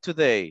got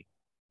today?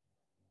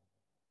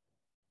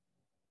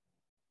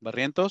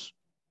 Barrientos,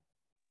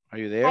 are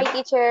you there? Hi,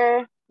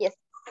 teacher. Yes.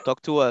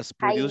 Talk to us.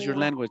 Produce your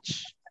Hi.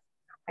 language.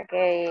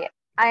 Okay.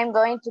 I'm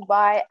going to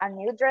buy a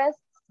new dress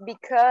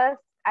because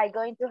I'm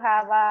going to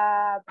have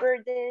a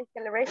birthday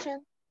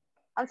celebration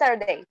on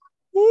Saturday.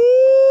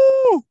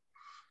 Woo!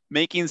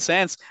 Making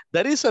sense.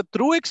 That is a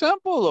true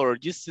example, or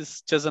just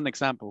an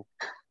example?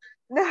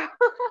 No,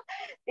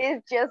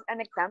 it's just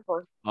an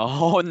example.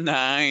 Oh,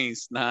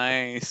 nice,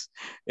 nice.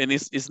 And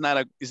it's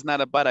not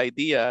a bad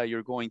idea.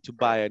 You're going to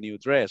buy a new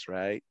dress,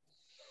 right?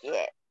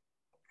 Yeah.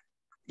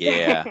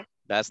 Yeah,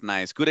 that's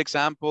nice. Good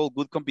example,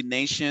 good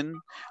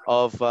combination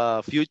of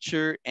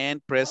future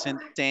and present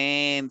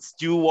tense.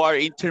 You are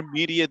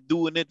intermediate,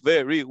 doing it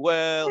very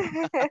well.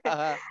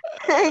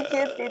 Thank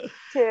you,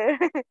 teacher.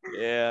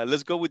 Yeah,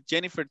 let's go with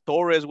Jennifer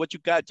Torres. What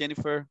you got,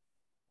 Jennifer?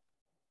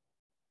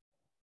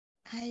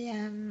 I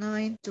am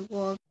going to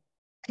work.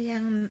 I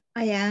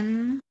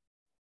am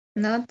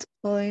not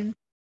going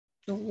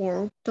to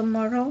work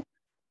tomorrow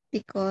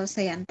because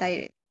I am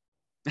tired.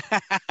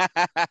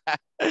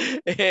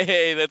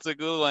 Hey, that's a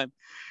good one.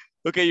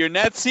 Okay, you're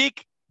not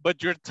sick,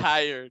 but you're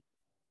tired.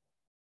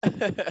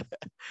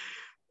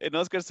 And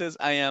Oscar says,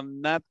 I am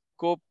not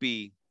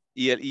copy.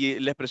 ¿Y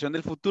la expresión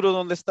del futuro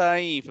dónde está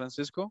ahí,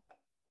 Francisco?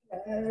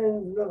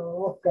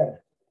 No,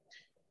 Oscar.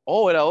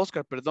 Oh, era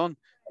Oscar, perdón.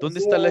 ¿Dónde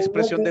Sí, está la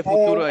expresión de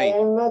futuro ahí? I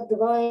am not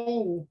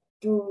going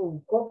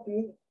to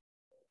copy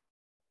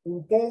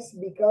in test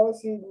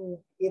because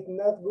it's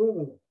not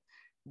Google.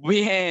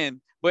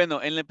 Bien.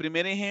 Bueno, en el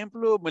primer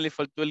ejemplo me le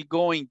faltó el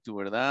going to,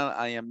 ¿verdad?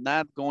 I am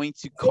not going to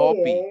Sí,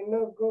 copy. I am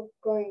not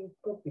going to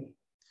copy.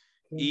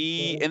 Sí,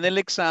 Y correcto. en el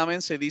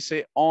examen se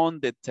dice on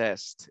the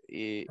test.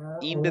 In the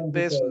On the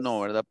test test.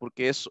 no, ¿verdad?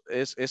 Porque es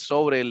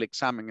sobre el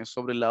examen, es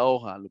sobre la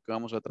hoja, lo que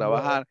vamos a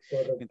trabajar.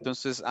 Correcto.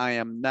 Entonces, I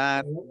am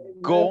not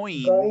Not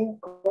going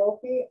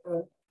copy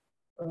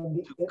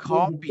on to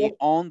copy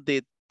on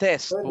the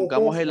test. on the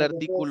Pongamos test, el on the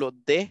artículo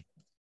de,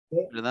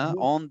 ¿verdad?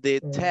 On the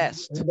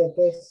test. on the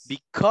test.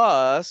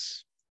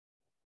 Because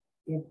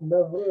It's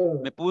not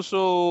good. me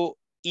puso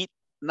it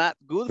not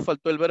good,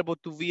 faltó el verbo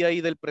to be ahí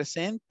del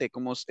presente,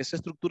 como esa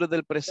estructura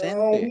del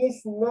presente. It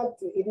is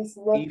not It is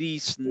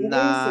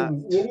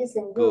it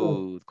isn't good.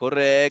 good.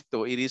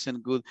 Correcto, it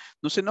isn't good.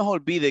 No se nos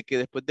olvide que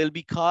después del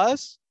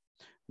because,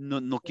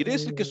 no quiere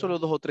decir que solo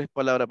 2 o 3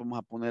 palabras vamos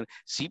a poner.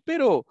 Sí,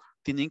 pero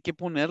tienen que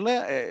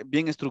ponerla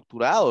bien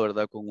estructurado,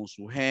 ¿verdad? Con un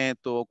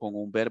sujeto, con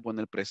un verbo en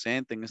el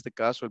presente, en este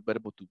caso el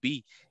verbo to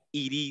be.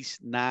 It is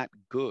not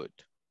good.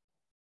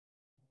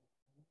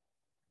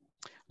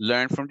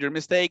 Learn from your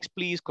mistakes,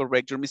 please.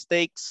 Correct your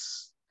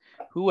mistakes.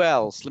 Who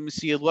else? Let me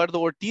see. Eduardo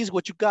Ortiz,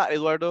 what you got,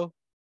 Eduardo?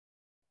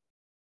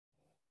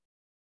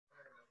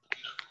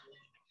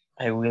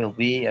 I will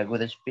be a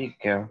good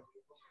speaker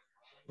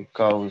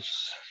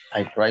because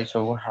I try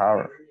so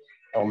hard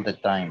all the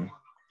time.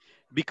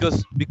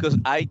 Because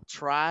I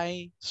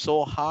try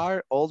so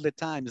hard all the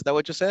time. Is that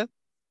what you said?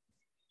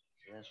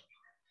 Yes.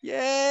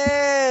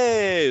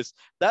 Yes,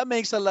 that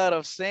makes a lot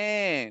of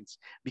sense.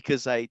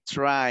 Because I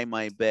try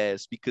my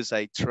best, because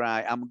I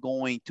try, I'm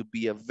going to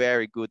be a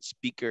very good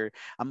speaker.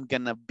 I'm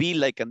gonna be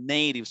like a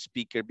native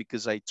speaker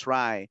because I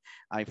try,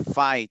 I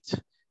fight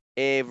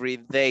every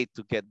day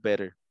to get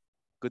better.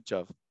 Good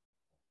job.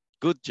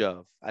 Good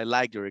job. I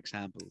like your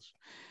examples.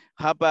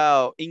 How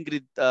about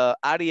Ingrid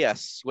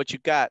Arias? What you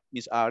got,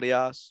 Miss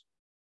Arias?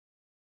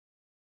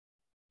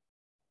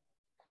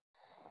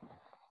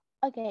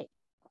 Okay,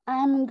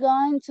 I'm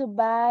going to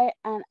buy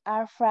an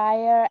air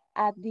fryer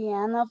at the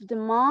end of the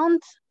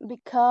month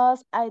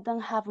because I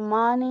don't have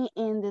money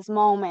in this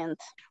moment.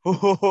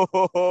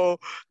 Oh,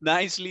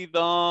 nicely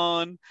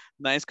done.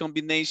 Nice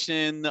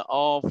combination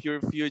of your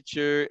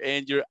future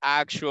and your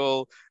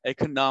actual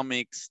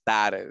economic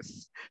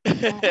status.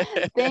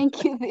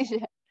 Thank you,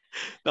 teacher.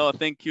 No,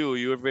 thank you.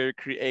 You were very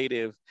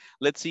creative.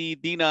 Let's see,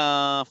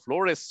 Dina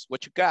Flores,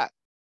 what you got?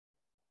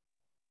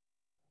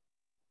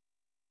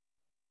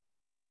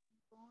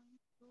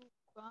 To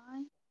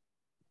buy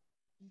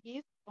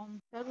gift on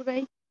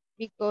Saturday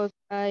because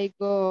I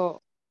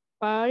go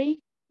party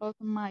of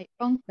my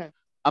uncle.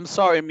 I'm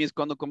sorry, Miss,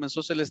 cuando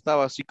comenzó se le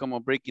estaba así como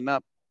breaking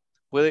up.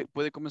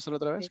 ¿Puede comenzar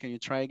otra vez? Okay. Can you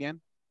try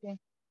again? Okay.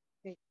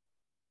 Okay.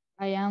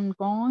 I am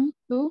going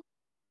to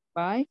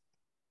buy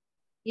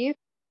gift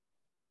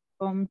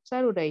on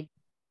Saturday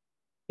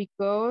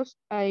because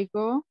I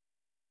go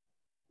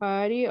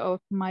party of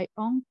my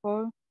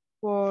uncle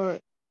for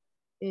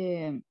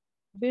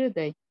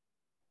birthday.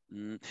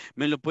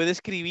 ¿Me lo puede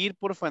escribir,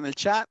 porfa, en el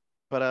chat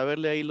para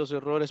verle ahí los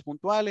errores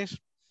puntuales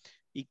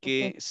y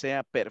que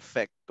sea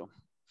perfecto?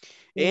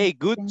 Hey,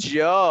 good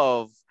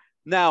job.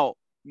 Now,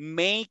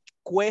 make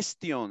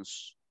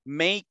questions.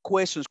 Make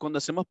questions. Cuando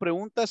hacemos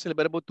preguntas, el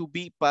verbo to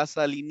be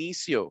pasa al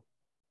inicio.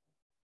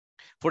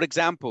 For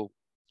example,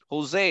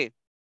 Jose,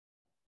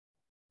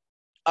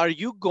 are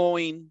you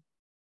going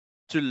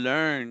to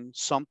learn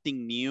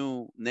something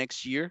new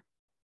next year?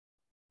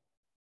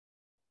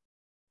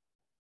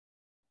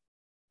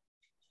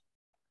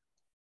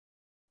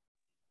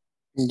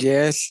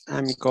 Yes,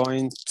 I'm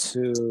going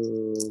to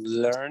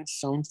learn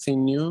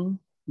something new,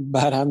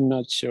 but I'm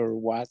not sure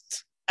what.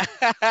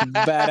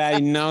 But I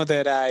know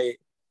that I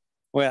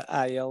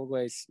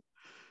always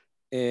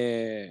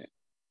get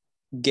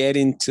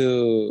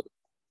into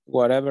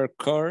whatever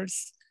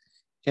course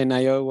and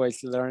I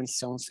always learn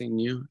something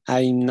new.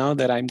 I know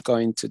that I'm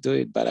going to do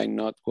it, but I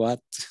not what.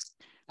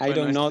 I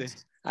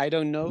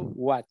don't know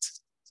what.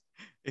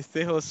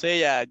 Este José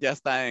ya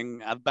está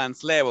en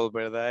advanced level,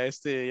 ¿verdad?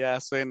 Este ya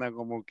suena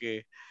como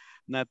que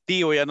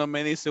nativo, ya no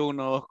me dice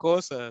una o dos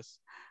cosas.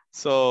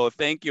 So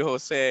thank you,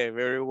 Jose.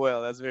 Very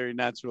well. That's very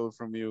natural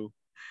from you.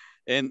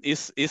 And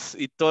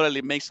it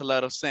totally makes a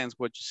lot of sense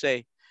what you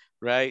say,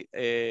 right?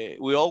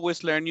 We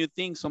always learn new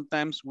things.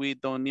 Sometimes we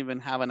don't even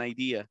have an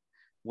idea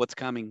what's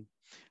coming.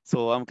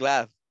 So I'm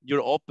glad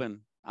you're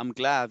open. I'm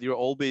glad you're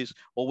always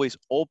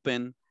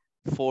open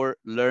for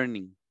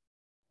learning.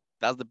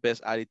 That's the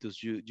best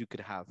attitudes you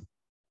could have.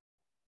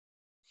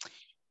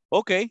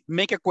 Okay,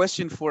 make a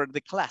question for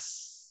the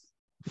class,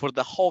 for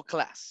the whole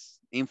class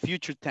in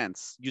future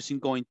tense using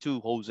going to,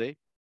 Jose.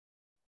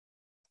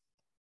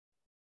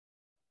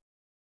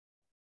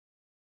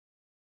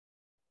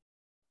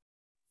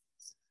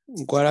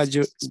 What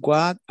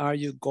are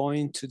you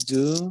going to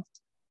do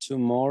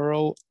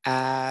tomorrow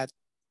at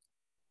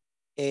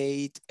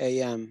 8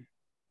 a.m.?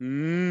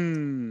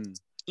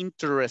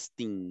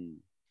 Interesting.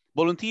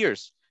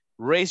 Volunteers,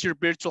 raise your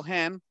virtual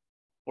hand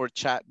or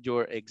chat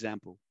your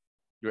example,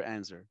 your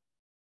answer.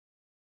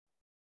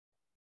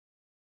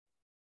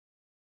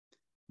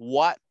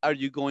 What are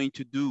you going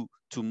to do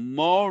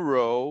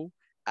tomorrow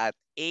at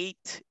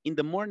 8 in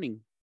the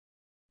morning?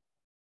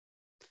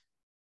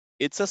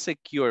 It's a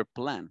secure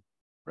plan,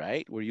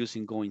 right? We're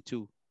using going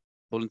to.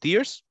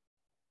 Volunteers,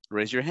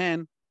 raise your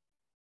hand.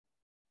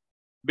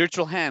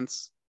 Virtual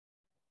hands,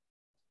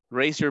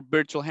 raise your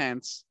virtual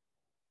hands.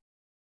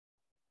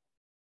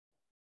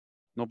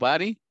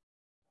 Nobody?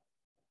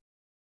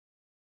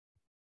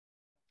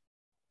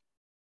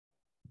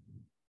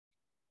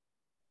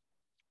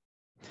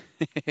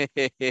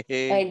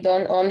 I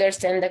don't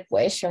understand the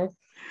question.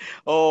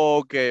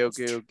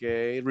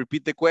 Okay.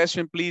 Repeat the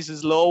question, please,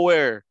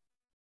 slower.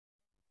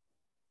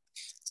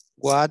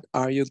 What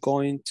are you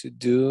going to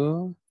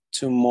do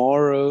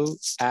tomorrow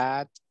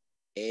at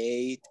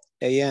 8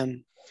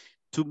 a.m.?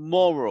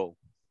 Tomorrow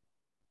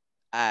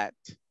at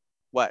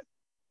what?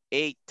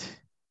 8.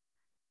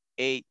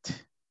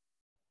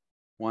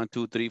 1,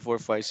 2, 3, 4,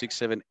 5, 6,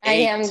 7, 8. I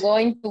am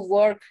going to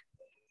work.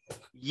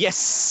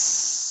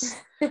 Yes.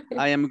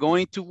 I am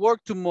going to work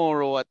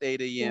tomorrow at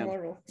 8 a.m.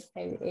 Tomorrow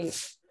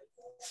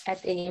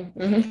at 8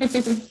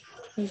 a.m.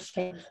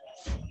 Okay.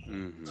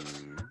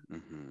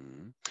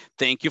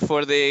 Thank you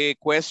for the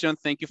question.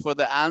 Thank you for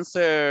the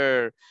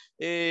answer.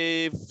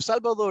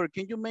 Salvador,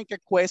 can you make a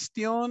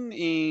question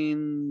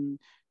in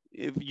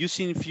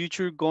using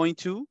future going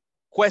to?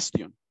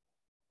 Question.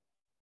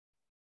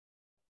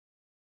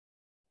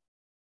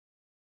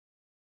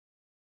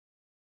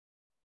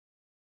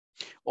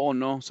 Oh,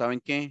 no, ¿saben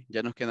qué?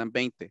 Ya nos quedan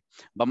 20.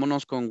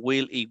 Vámonos con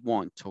will y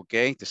want,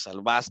 ¿ok? Te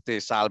salvaste,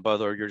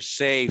 Salvador, you're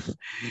safe.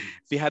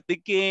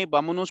 Fíjate que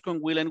vámonos con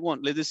will and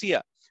want. Les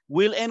decía,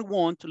 will and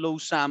want lo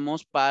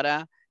usamos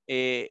para,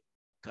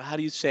 how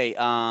do you say,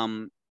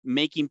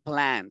 making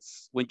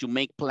plans. When you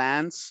make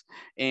plans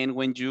and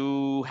when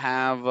you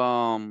have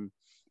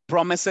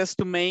promises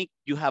to make,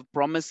 you have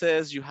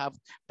promises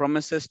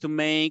to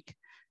make.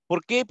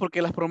 ¿Por qué?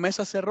 Porque las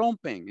promesas se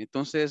rompen.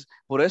 Entonces,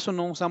 por eso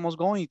no usamos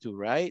going to,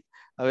 right?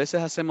 A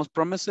veces hacemos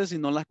promises y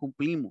no las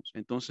cumplimos.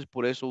 Entonces,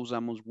 por eso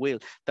usamos will.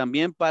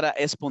 También para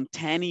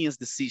spontaneous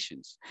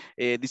decisions.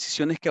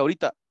 Decisiones que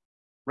ahorita,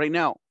 right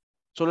now,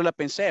 solo la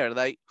pensé,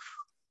 ¿verdad? Y,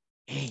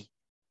 hey,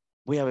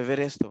 voy a beber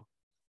esto.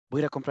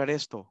 Voy a ir a comprar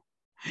esto.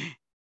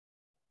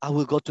 I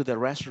will go to the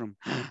restroom.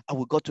 I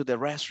will go to the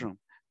restroom.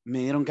 Me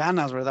dieron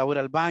ganas, ¿verdad? Voy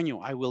al baño.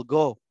 I will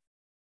go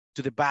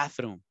to the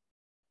bathroom.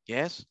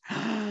 Yes?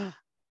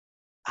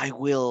 I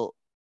will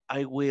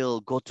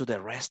go to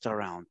the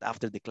restaurant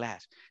after the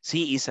class.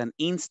 Sí, it's an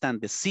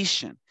instant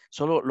decision.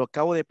 Solo lo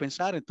acabo de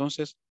pensar,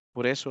 entonces,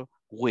 por eso,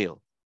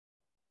 will.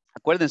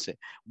 Acuérdense,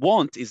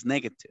 want is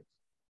negative.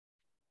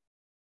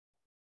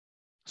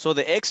 So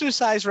the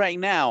exercise right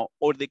now,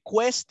 or the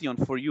question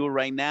for you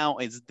right now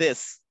is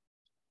this.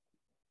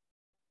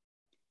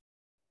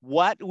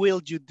 What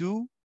will you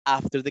do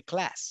after the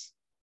class?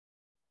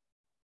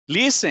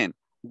 Listen,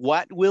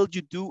 what will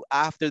you do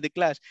after the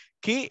class?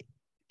 ¿Qué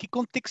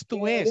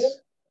contexto es?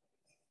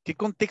 ¿Qué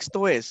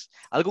contexto es?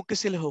 Algo que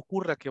se les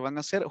ocurra que van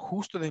a hacer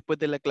justo después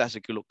de la clase,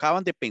 que lo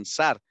acaban de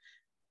pensar.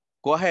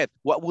 Go ahead.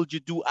 What will you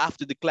do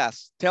after the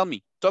class? Tell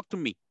me. Talk to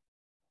me.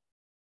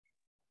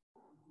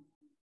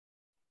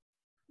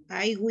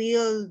 I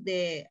will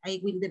the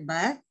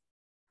bath.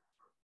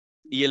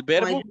 ¿Y el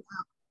verbo?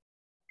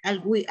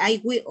 I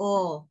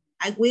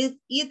will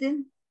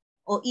eat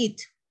or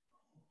eat.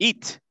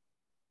 Eat.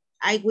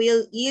 I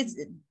will eat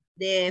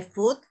the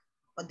food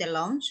or the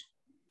lunch.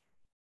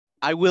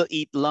 I will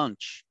eat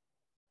lunch.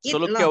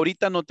 Solo que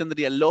ahorita no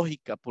tendría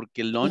lógica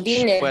porque el lunch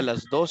fue a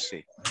las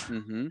 12.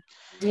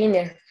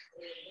 Dinner.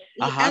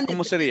 Ajá,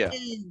 ¿cómo sería?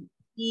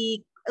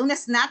 Y un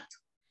snack.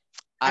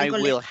 I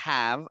will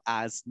have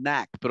a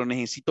snack, pero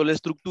necesito la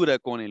estructura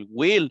con el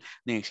will.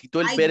 Necesito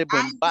el verbo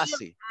en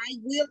base. I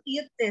will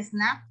eat the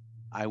snack.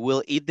 I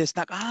will eat the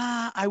snack.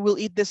 Ah, I will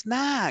eat the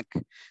snack.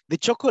 The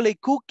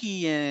chocolate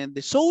cookie and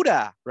the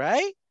soda,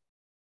 right?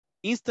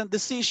 Instant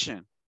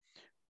decision.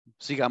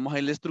 Sigamos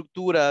en la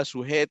estructura,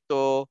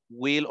 sujeto,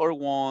 will or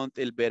want,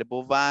 el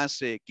verbo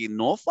base, que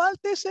no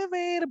falte ese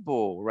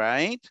verbo,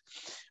 right?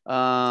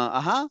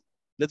 Ajá.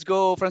 Let's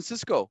go,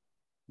 Francisco.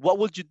 What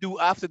would you do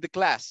after the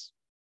class?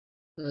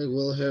 I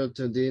will have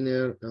the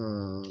dinner.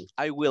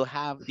 I will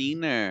have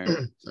dinner.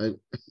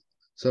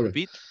 Sorry.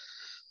 Repeat.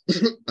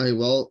 I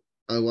will.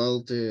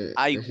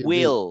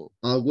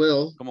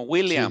 Como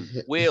William.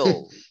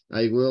 Will.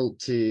 I will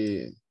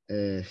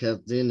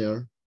have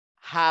dinner.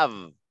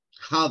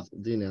 Have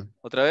dinner.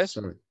 ¿Otra vez?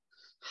 Sorry.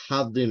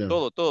 Have dinner.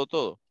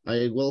 Todo.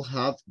 I will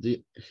have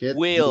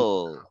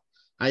will.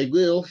 I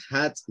will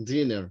have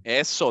dinner.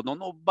 Eso, no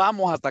nos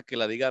vamos hasta que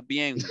la diga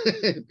bien.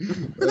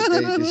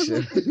 Okay,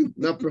 teacher.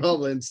 No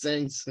problem,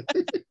 thanks.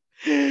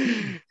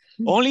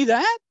 Only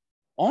that?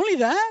 Only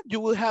that? You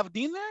will have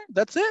dinner?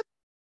 That's it?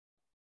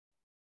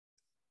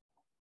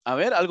 A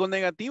ver, ¿algo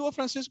negativo,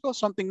 Francisco?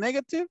 Something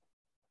negative?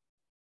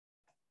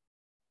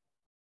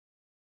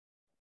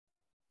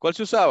 ¿Cuál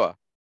se usaba?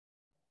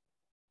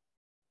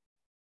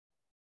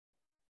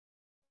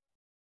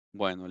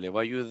 Bueno, le va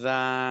a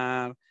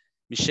ayudar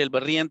Michelle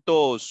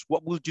Barrientos.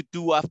 What will you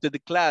do after the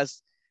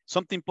class?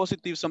 Something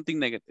positive, something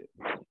negative.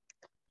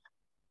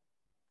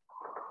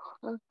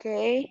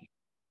 Okay.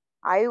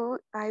 I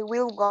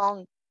will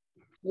go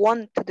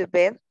one to the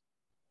bed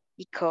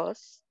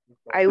because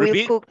I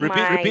will cook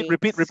my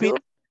repeat.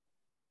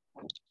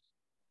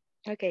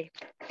 Okay.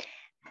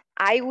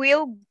 I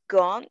will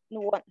go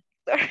one.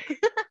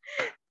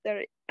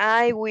 Sorry.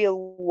 I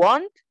will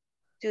want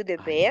to the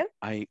bed.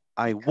 I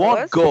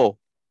won't go.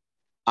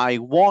 I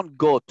won't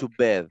go to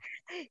bed.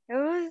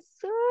 Oh,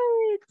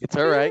 sorry. It's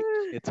all right.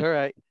 It's all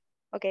right.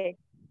 Okay.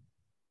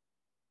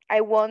 I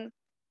want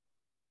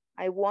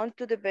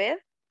to the bed.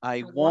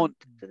 I won't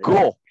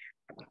go.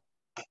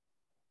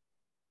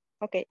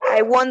 Okay.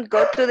 I won't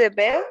go to the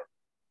bed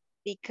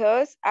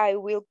because I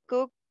will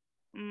cook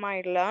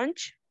my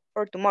lunch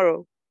for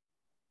tomorrow.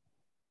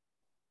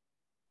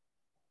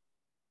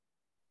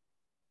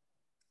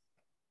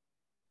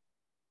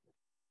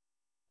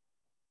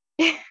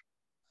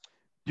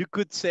 You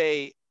could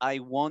say, I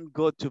won't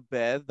go to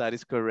bed. That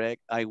is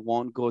correct. I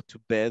won't go to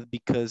bed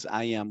because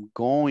I am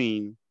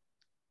going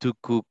to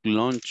cook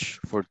lunch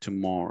for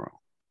tomorrow.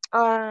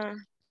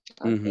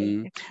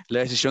 Okay.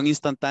 La decisión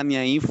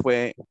instantánea ahí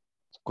fue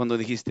cuando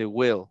dijiste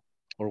will,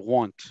 or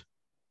want,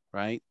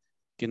 right?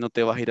 Que no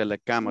te vas a ir a la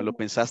cama. Lo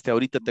pensaste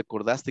ahorita, te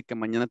acordaste que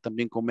mañana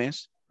también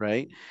comes,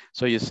 right?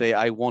 So you say,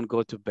 I won't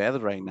go to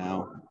bed right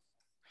now.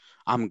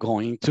 I'm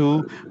going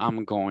to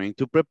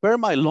prepare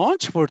my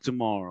lunch for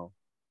tomorrow.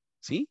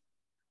 ¿Sí?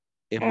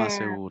 Es más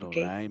seguro,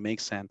 Okay. right?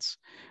 Makes sense.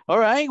 All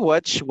right,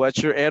 watch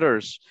your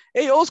errors.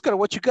 Hey, Oscar,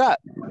 what you got?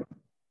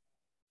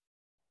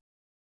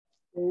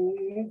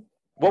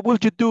 What will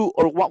you do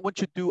or what would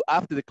you do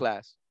after the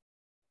class?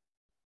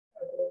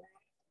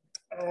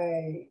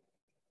 I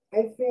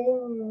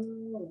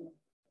think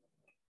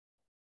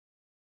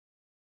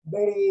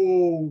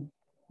very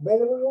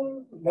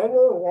bedroom.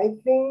 No, I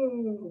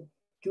think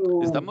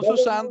to Estamos bedroom,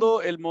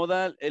 usando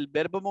el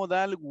verbo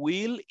modal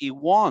will y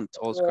want,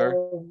 Oscar.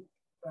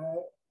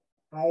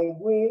 I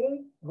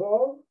will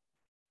go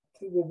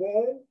to the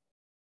bed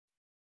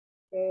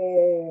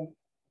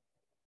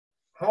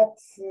at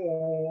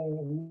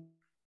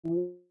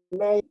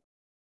night.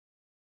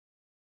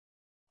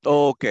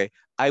 Okay,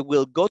 I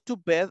will go to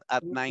bed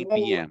at 9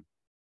 p.m.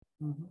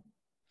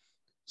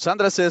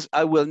 Sandra says,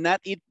 I will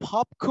not eat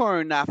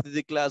popcorn after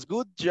the class.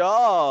 Good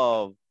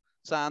job.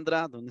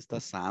 Sandra, ¿dónde está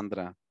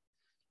Sandra?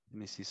 Let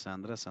me see,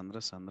 Sandra.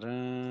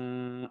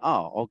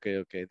 Oh,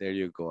 okay, there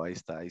you go. Ahí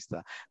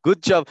está. Good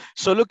job.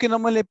 Solo que no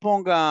me le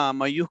ponga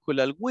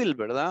mayúscula al will,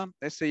 ¿verdad?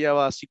 Ese ya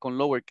va así con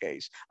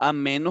lowercase. A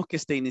menos que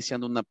esté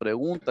iniciando una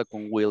pregunta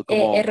con will.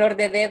 Como... Error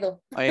de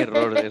dedo.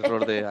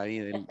 Error de ahí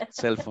del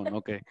cell phone,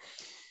 ok.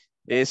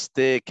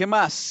 ¿Qué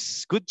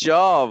más? Good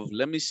job.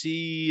 Let me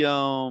see.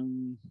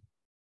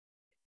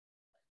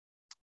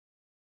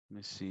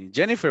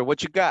 Jennifer,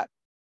 what you got?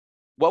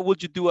 What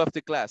would you do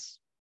after class?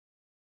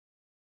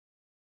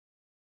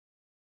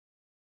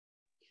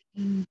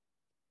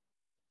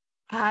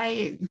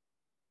 I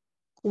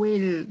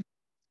will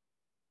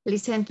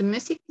listen to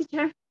music,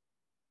 teacher,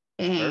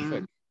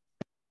 and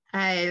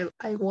Perfect.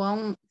 I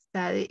won't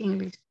study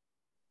English.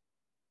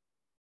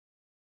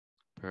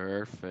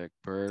 Perfect.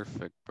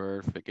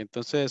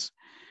 Entonces,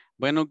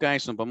 bueno,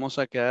 guys, nos vamos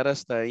a quedar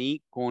hasta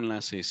ahí con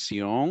la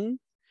sesión.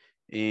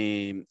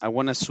 I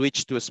want to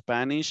switch to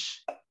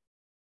Spanish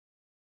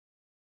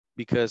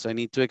because I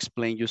need to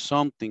explain you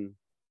something.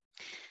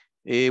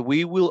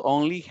 We will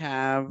only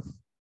have,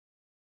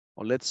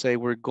 or let's say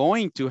we're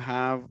going to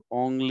have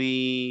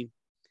only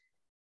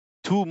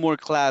 2 more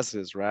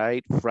classes,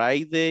 right?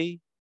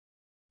 Friday,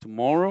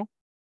 tomorrow.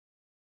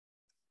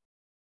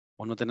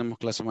 ¿O no tenemos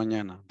clase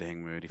mañana?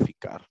 Déjenme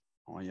verificar.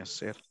 No vaya a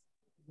ser.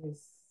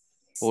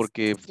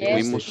 Porque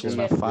tuvimos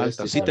una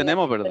falta. Sí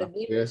tenemos, ¿verdad?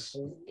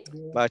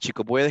 Va,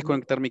 chicos, voy a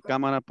desconectar mi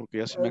cámara porque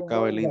ya se me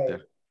acaba el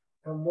inter.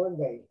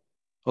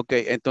 Ok,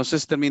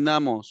 entonces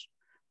terminamos.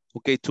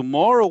 Ok,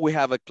 tomorrow we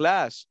have a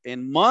class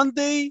and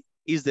Monday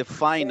is the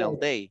final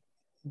day.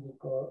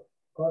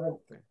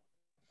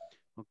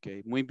 Ok,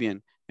 muy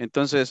bien.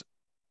 Entonces,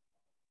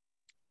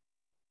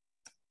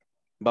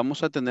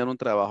 vamos a tener un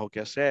trabajo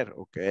que hacer,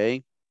 ok.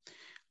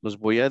 Los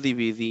voy a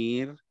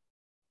dividir.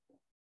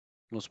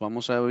 Los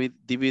vamos a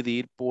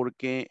dividir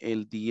porque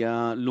el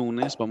día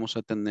lunes vamos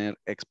a tener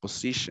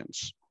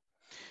expositions.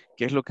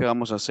 ¿Qué es lo que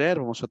vamos a hacer?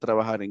 Vamos a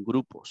trabajar en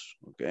grupos,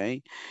 ¿ok?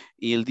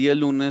 Y el día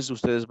lunes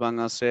ustedes van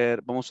a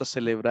hacer, vamos a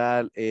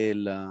celebrar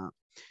the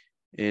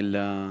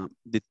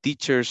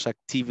Teacher's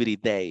Activity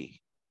Day.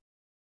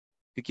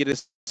 ¿Qué quiere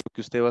decir?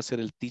 Que usted va a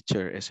ser el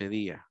teacher ese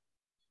día.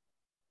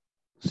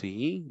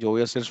 Sí, yo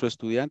voy a ser su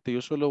estudiante,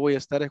 yo solo voy a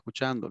estar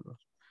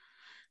escuchándolos.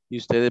 Y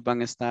ustedes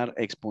van a estar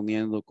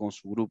exponiendo con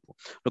su grupo.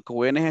 Lo que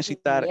voy a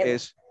necesitar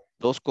es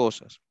 2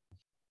 cosas.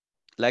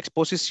 La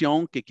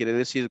exposición, que quiere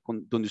decir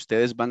donde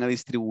ustedes van a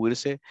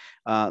distribuirse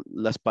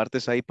las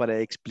partes ahí para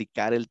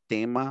explicar el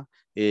tema,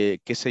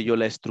 qué sé yo,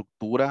 la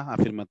estructura,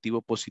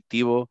 afirmativo,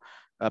 positivo,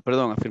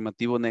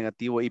 afirmativo,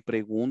 negativo y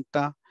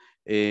pregunta,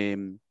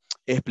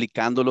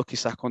 explicándolo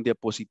quizás con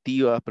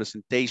diapositivas,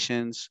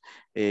 presentations,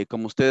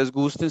 como ustedes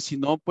gusten, si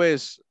no,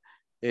 pues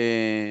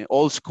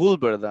old school,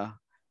 ¿verdad?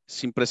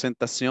 Sin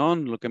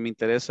presentación, lo que me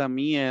interesa a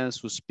mí es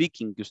su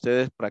speaking, que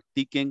ustedes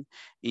practiquen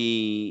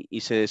y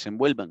se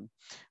desenvuelvan.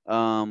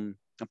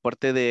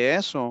 Aparte de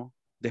eso,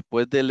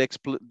 después del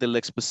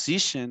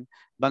exposition,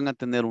 van a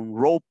tener un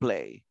role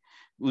play.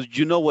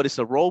 You know what is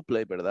a role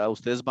play, ¿verdad?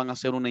 Ustedes van a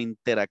hacer una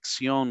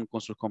interacción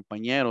con sus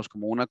compañeros,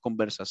 como una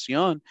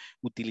conversación,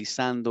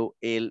 utilizando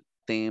el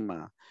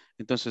tema.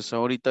 Entonces,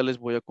 ahorita les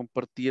voy a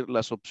compartir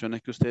las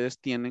opciones que ustedes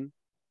tienen.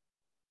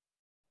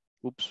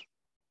 Ups.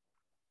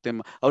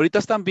 Tema. Ahorita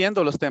están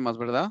viendo los temas,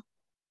 ¿verdad?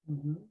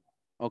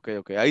 Ok.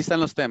 Ahí están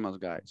los temas,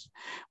 guys.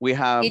 We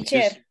have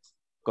Teacher.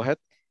 Go ahead.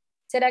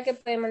 ¿Será que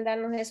puede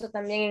mandarnos eso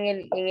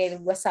también en el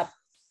WhatsApp?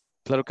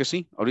 Claro que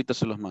sí. Ahorita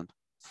se los mando.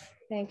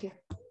 Thank you.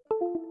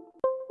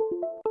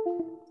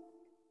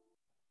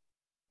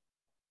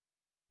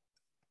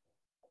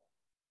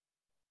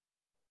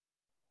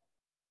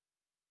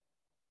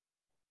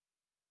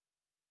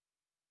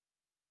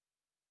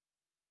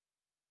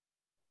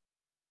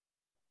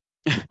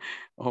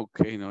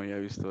 Ok, no había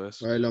visto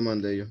eso. Ahí lo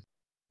mandé yo.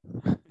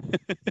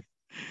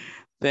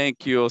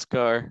 Thank you,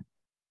 Oscar.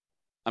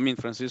 I mean,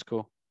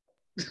 Francisco.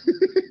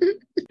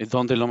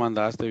 ¿Dónde lo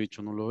mandaste,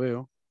 bicho? No lo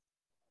veo.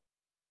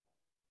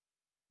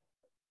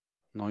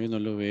 No, yo no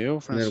lo veo, En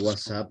el Francisco.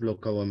 WhatsApp lo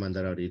acabo de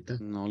mandar ahorita.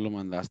 No lo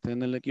mandaste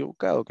en el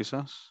equivocado,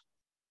 quizás.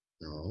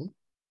 No.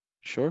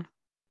 Sure.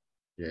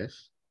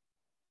 Yes.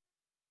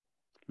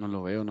 No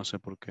lo veo, no sé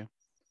por qué.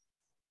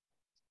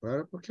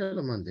 Claro, ¿por qué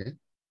lo mandé?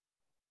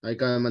 Ahí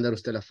acaba de mandar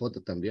usted la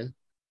foto también.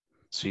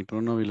 Sí,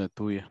 pero no vi la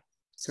tuya.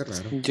 Qué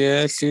raro.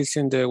 Yes, it's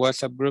in the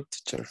WhatsApp group,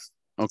 teacher.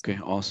 Okay,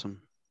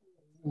 awesome.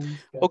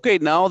 Okay,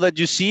 now that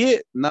you see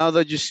it,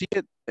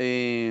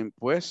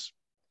 pues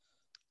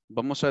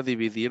vamos a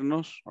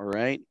dividirnos, all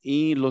right?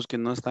 Y los que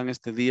no están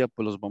este día,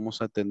 pues los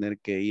vamos a tener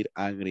que ir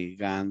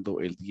agregando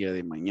el día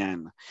de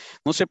mañana.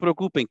 No se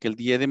preocupen que el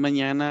día de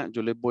mañana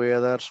yo les voy a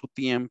dar su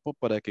tiempo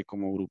para que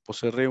como grupo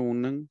se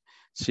reúnan.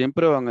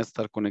 Siempre van a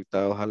estar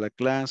conectados a la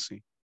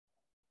clase,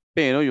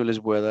 pero yo les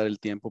voy a dar el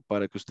tiempo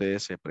para que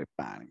ustedes se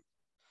preparen.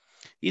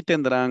 Y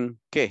tendrán,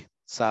 ¿qué?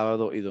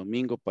 Sábado y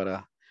domingo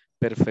para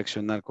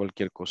perfeccionar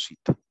cualquier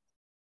cosita.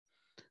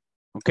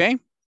 ¿Ok?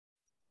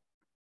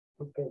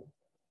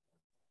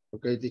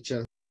 Ok,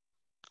 teacher.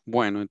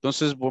 Bueno,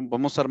 entonces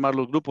vamos a armar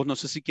los grupos. No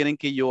sé si quieren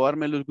que yo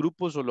arme los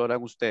grupos o lo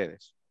harán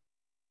ustedes.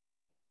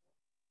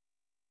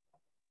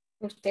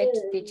 Usted,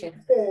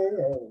 teacher.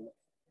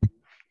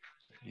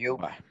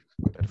 Vale,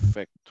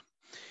 perfecto.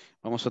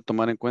 Vamos a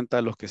tomar en cuenta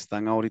a los que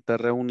están ahorita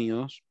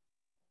reunidos.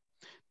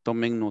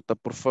 Tomen nota,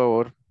 por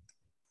favor.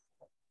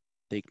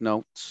 Take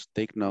notes,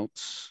 take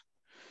notes.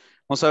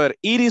 Vamos a ver,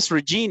 Iris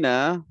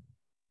Regina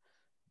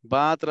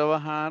va a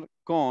trabajar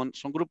con,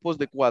 son grupos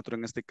de 4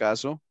 en este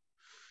caso.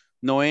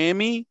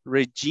 Noemi,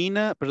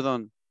 Regina,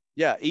 perdón,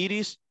 ya,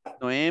 Iris,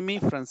 Noemi,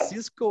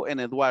 Francisco y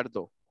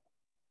Eduardo.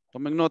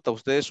 Tomen nota,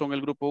 ustedes son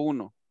el grupo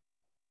 1.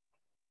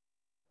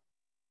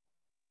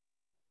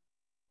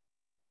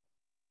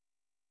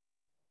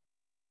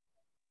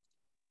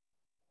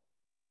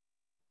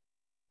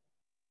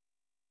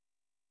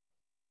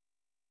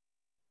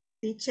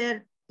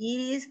 Teacher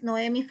Iris,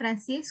 Noemi,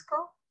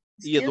 Francisco.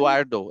 Y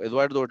Eduardo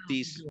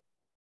Ortiz.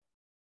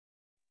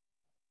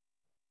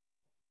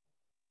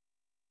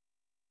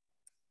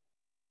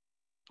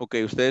 Ok,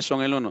 ustedes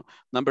son el 1.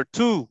 Number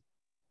 2.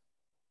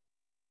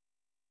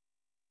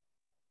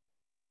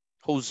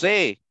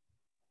 José.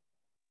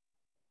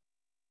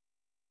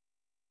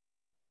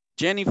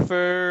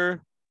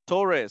 Jennifer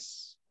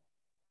Torres.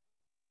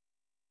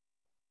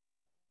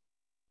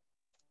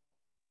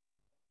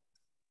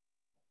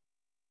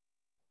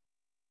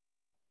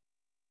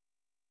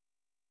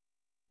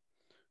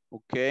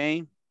 Ok.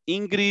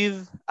 Ingrid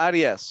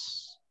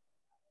Arias.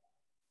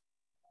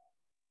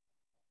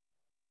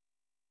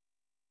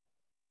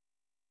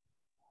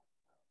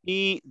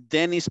 Y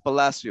Denis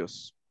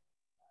Palacios.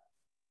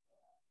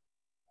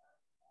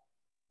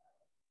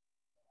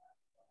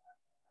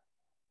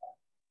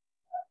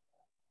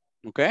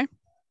 Ok.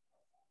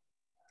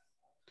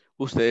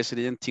 Ustedes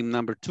serían team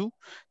number 2.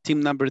 Team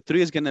number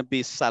 3 is going to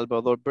be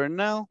Salvador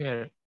Bernal.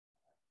 Yeah.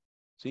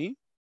 ¿Sí?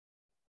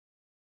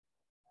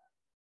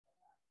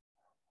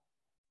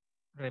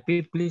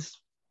 Repeat, please.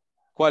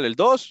 ¿Cuál? ¿El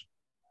 2?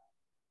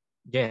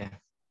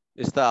 Yeah.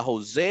 Está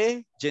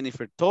José,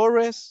 Jennifer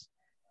Torres,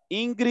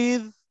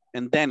 Ingrid,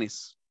 and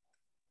Dennis.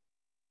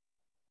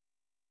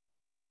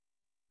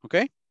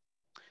 Okay.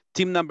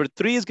 Team number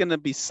 3 is going to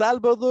be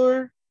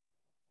Salvador,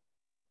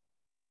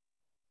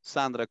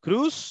 Sandra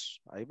Cruz.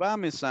 Ahí va,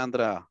 Miss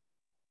Sandra.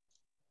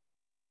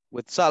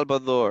 With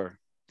Salvador.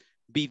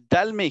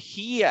 Vidal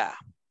Mejía.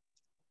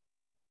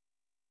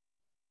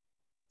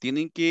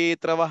 Tienen que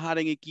trabajar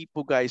en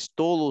equipo, guys.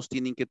 Todos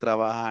tienen que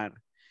trabajar.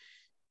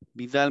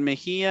 Vidal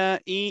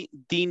Mejía y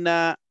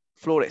Dina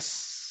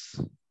Flores.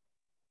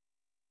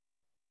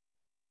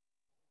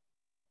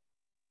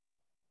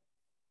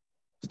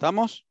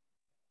 ¿Estamos?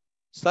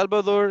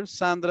 Salvador,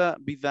 Sandra,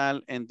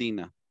 Vidal, and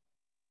Dina.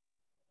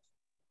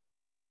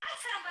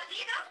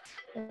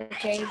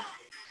 Okay.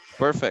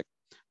 Perfect.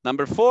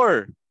 Number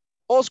 4,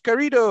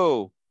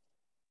 Oscarito.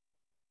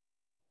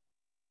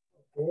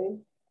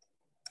 Okay.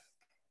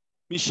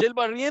 Michelle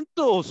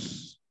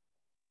Barrientos.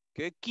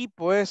 ¿Qué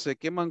equipo ese?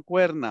 ¿Qué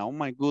mancuerna? Oh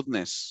my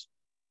goodness.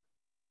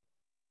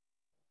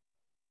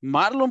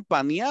 Marlon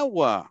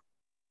Paniagua.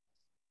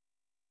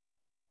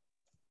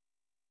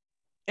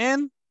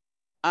 And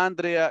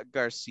Andrea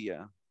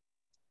García.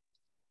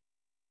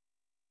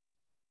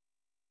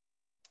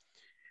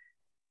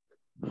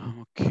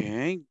 Ok,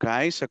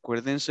 guys,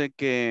 acuérdense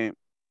que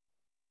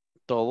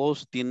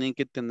todos tienen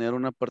que tener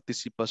una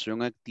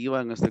participación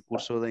activa en este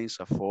curso de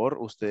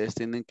INSAFORP. Ustedes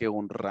tienen que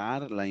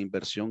honrar la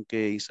inversión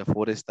que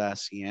INSAFORP está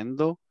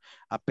haciendo,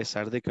 a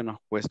pesar de que nos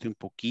cueste un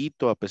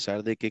poquito, a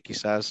pesar de que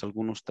quizás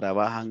algunos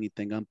trabajan y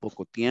tengan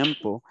poco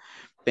tiempo,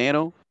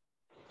 pero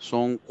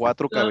son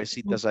 4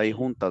 cabecitas ahí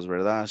juntas,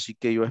 ¿verdad? Así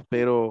que yo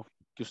espero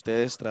que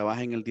ustedes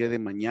trabajen el día de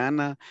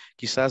mañana.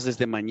 Quizás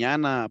desde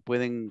mañana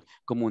pueden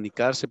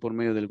comunicarse por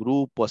medio del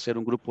grupo, hacer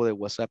un grupo de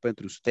WhatsApp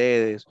entre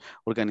ustedes,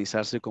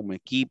 organizarse como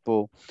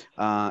equipo,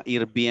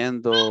 ir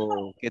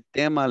viendo qué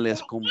tema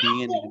les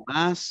conviene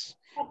más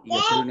y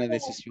hacer una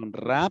decisión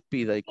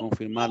rápida y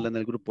confirmarla en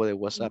el grupo de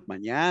WhatsApp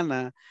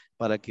mañana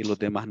para que los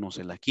demás no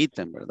se la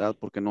quiten, ¿verdad?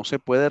 Porque no se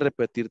puede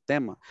repetir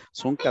tema.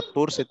 Son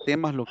 14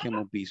 temas lo que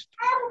hemos visto.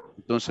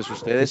 Entonces,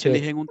 ustedes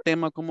eligen un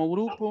tema como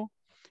grupo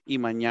y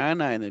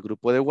mañana en el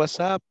grupo de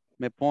WhatsApp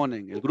me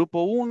ponen, el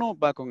grupo 1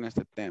 va con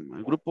este tema,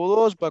 el grupo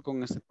 2 va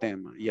con este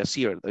tema y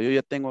así, ¿verdad? Yo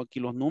ya tengo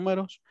aquí los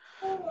números,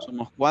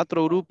 somos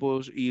 4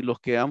 grupos y los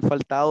que han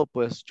faltado,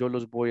 pues yo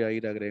los voy a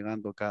ir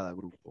agregando a cada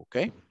grupo, ¿ok?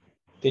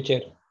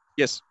 Teacher.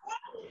 Yes.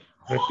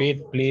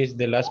 Repeat, please,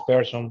 the last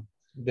person.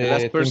 The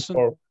last team person.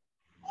 4.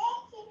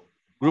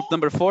 Group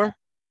number 4.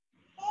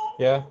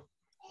 Yeah.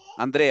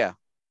 Andrea.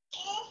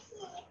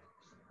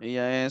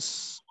 Ella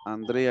es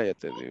Andrea, ya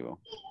te digo.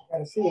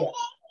 García.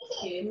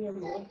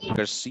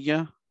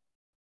 García.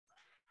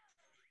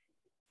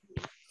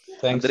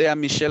 Thanks. Andrea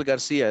Michelle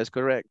García, es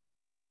correcto.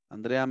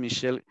 Andrea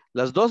Michelle.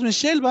 Las dos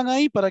Michelle van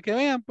ahí para que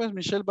vean, pues,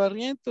 Michelle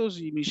Barrientos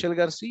y Michelle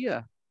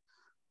García.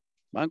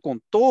 Van con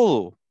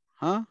todo.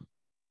 ¿Ah?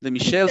 De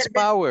Michelle's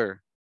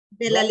Power.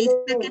 De la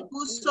lista que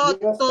puso,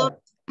 ¿todos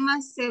los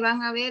temas se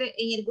van a ver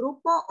en el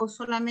grupo o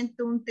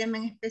solamente un tema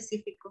en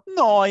específico?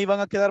 No, ahí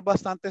van a quedar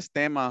bastantes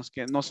temas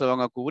que no se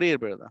van a cubrir,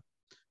 ¿verdad?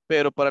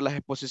 Pero para las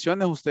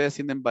exposiciones ustedes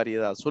tienen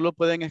variedad. Solo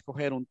pueden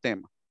escoger un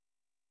tema.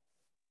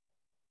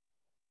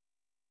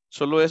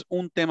 Solo es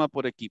un tema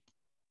por equipo.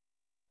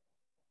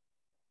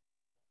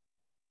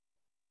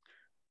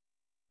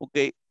 Ok.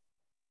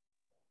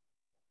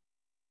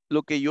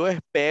 Lo que yo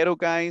espero,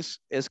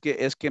 guys, es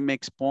que me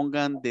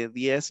expongan de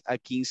 10 a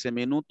 15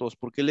 minutos.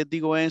 ¿Por qué les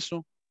digo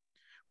eso?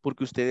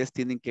 Porque ustedes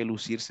tienen que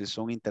lucirse,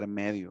 son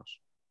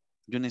intermedios.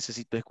 Yo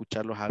necesito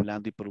escucharlos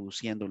hablando y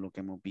produciendo lo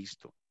que hemos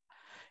visto.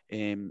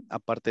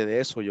 Aparte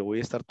de eso, yo voy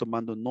a estar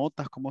tomando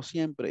notas como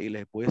siempre y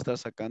les voy a estar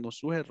sacando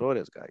sus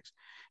errores, guys.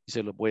 Y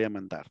se los voy a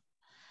mandar.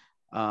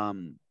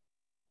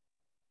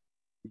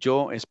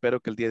 Yo espero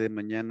que el día de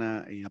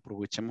mañana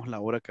aprovechemos la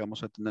hora que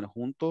vamos a tener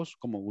juntos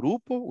como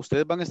grupo.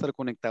 Ustedes van a estar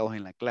conectados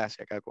en la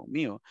clase acá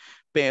conmigo,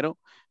 pero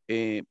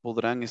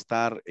podrán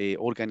estar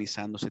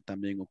organizándose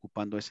también,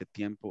 ocupando ese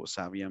tiempo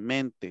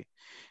sabiamente.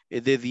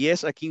 De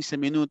 10 a 15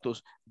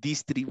 minutos,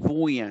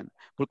 distribuyan,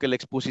 porque la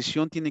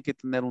exposición tiene que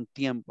tener un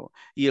tiempo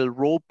y el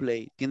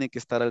roleplay tiene que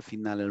estar al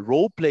final. El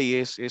roleplay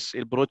es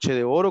el broche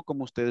de oro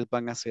como ustedes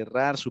van a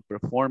cerrar su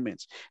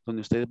performance,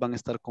 donde ustedes van a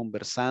estar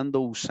conversando,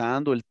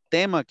 usando el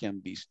tema que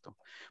han visto.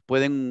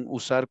 Pueden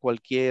usar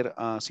cualquier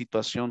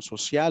situación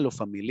social o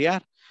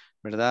familiar,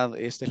 ¿verdad?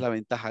 Esta es la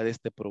ventaja de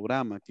este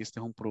programa, que este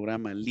es un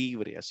programa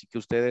libre, así que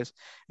ustedes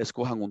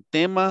escojan un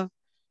tema,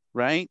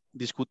 right?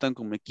 Discutan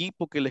como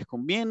equipo que les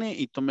conviene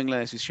y tomen la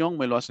decisión,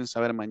 me lo hacen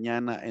saber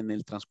mañana en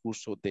el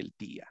transcurso del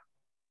día.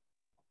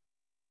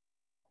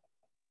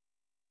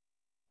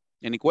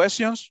 Any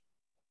questions?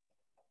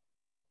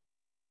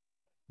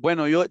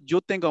 Bueno,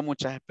 yo tengo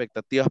muchas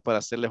expectativas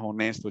para serles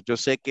honestos. Yo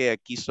sé que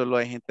aquí solo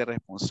hay gente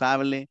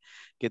responsable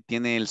que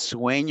tiene el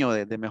sueño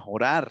de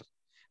mejorar,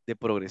 de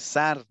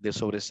progresar, de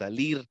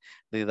sobresalir,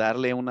 de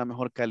darle una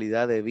mejor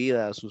calidad de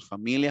vida a sus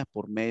familias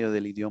por medio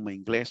del idioma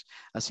inglés.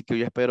 Así que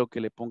yo espero que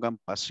le pongan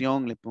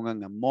pasión, le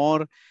pongan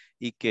amor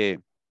y que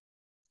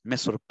me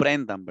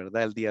sorprendan,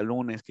 ¿verdad? El día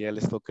lunes que ya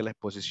les toque la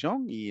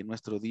exposición y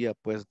nuestro día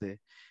pues de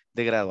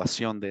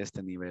graduación de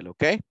este nivel,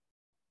 ¿ok?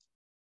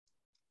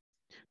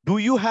 Do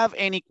you have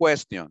any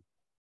question?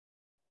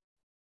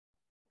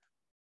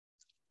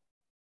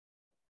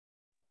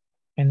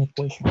 Any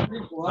question?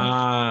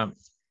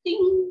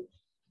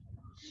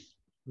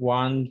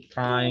 One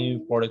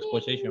time for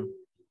exposition.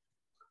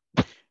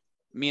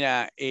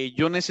 Mira,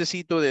 yo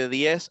necesito de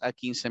 10 a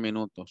 15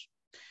 minutos.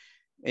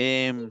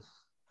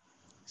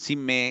 Si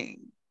me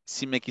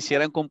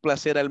quisieran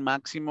complacer al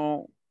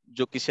máximo,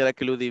 yo quisiera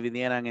que lo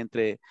dividieran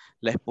entre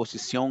la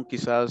exposición,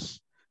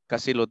 quizás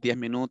casi los 10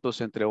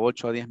 minutos, entre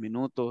 8 a 10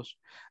 minutos,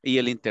 y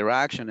el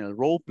interaction, el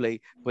roleplay,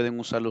 pueden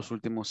usar los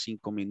últimos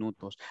 5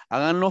 minutos.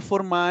 Háganlo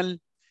formal,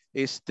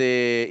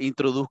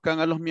 introduzcan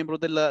a los miembros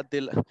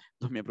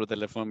los miembros de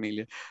la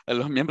familia, a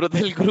los miembros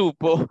del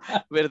grupo,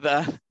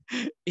 ¿verdad?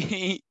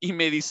 Y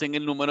me dicen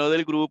el número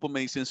del grupo, me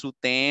dicen su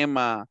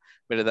tema,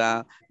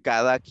 ¿verdad?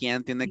 Cada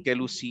quien tiene que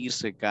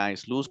lucirse,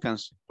 guys.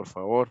 Lúzcanse, por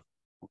favor.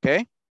 ¿Ok?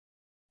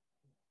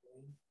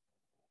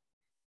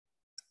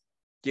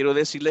 Quiero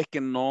decirles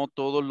que no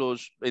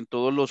en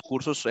todos los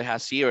cursos es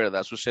así,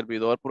 ¿verdad? Su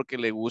servidor, porque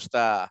le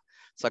gusta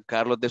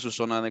sacarlos de su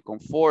zona de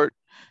confort.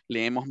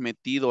 Le hemos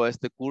metido a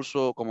este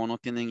curso, como no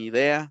tienen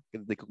idea,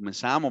 desde que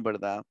comenzamos,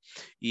 ¿verdad?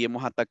 Y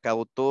hemos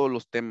atacado todos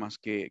los temas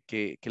que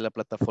la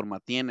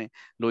plataforma tiene.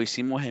 Lo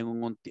hicimos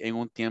en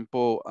un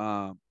tiempo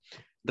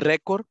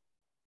récord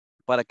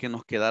para que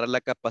nos quedara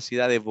la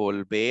capacidad de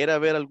volver a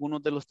ver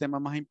algunos de los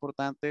temas más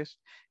importantes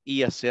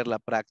y hacer la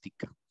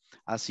práctica.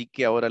 Así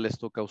que ahora les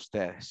toca a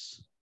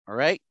ustedes. All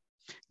right.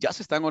 Ya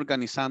se están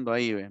organizando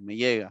ahí, me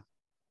llega.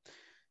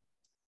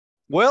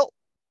 Well,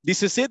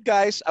 this is it,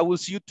 guys. I will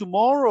see you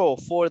tomorrow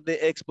for the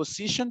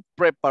exposition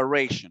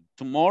preparation.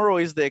 Tomorrow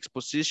is the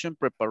exposition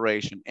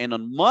preparation. And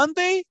on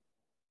Monday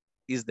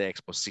is the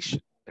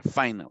exposition, the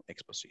final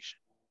exposition.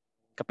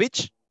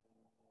 Capiche?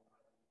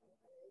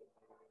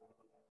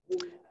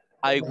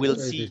 I will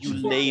Bye, see you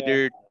teacher.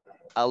 later,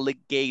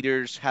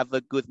 alligators. Have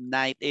a good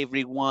night,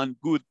 everyone.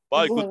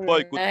 Goodbye, Good goodbye,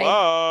 night. Good night,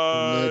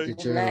 goodbye. Good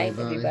teacher. night,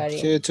 Bye-bye. everybody.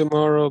 See you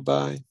tomorrow.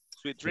 Bye.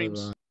 Sweet Bye-bye.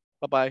 dreams.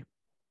 Bye-bye.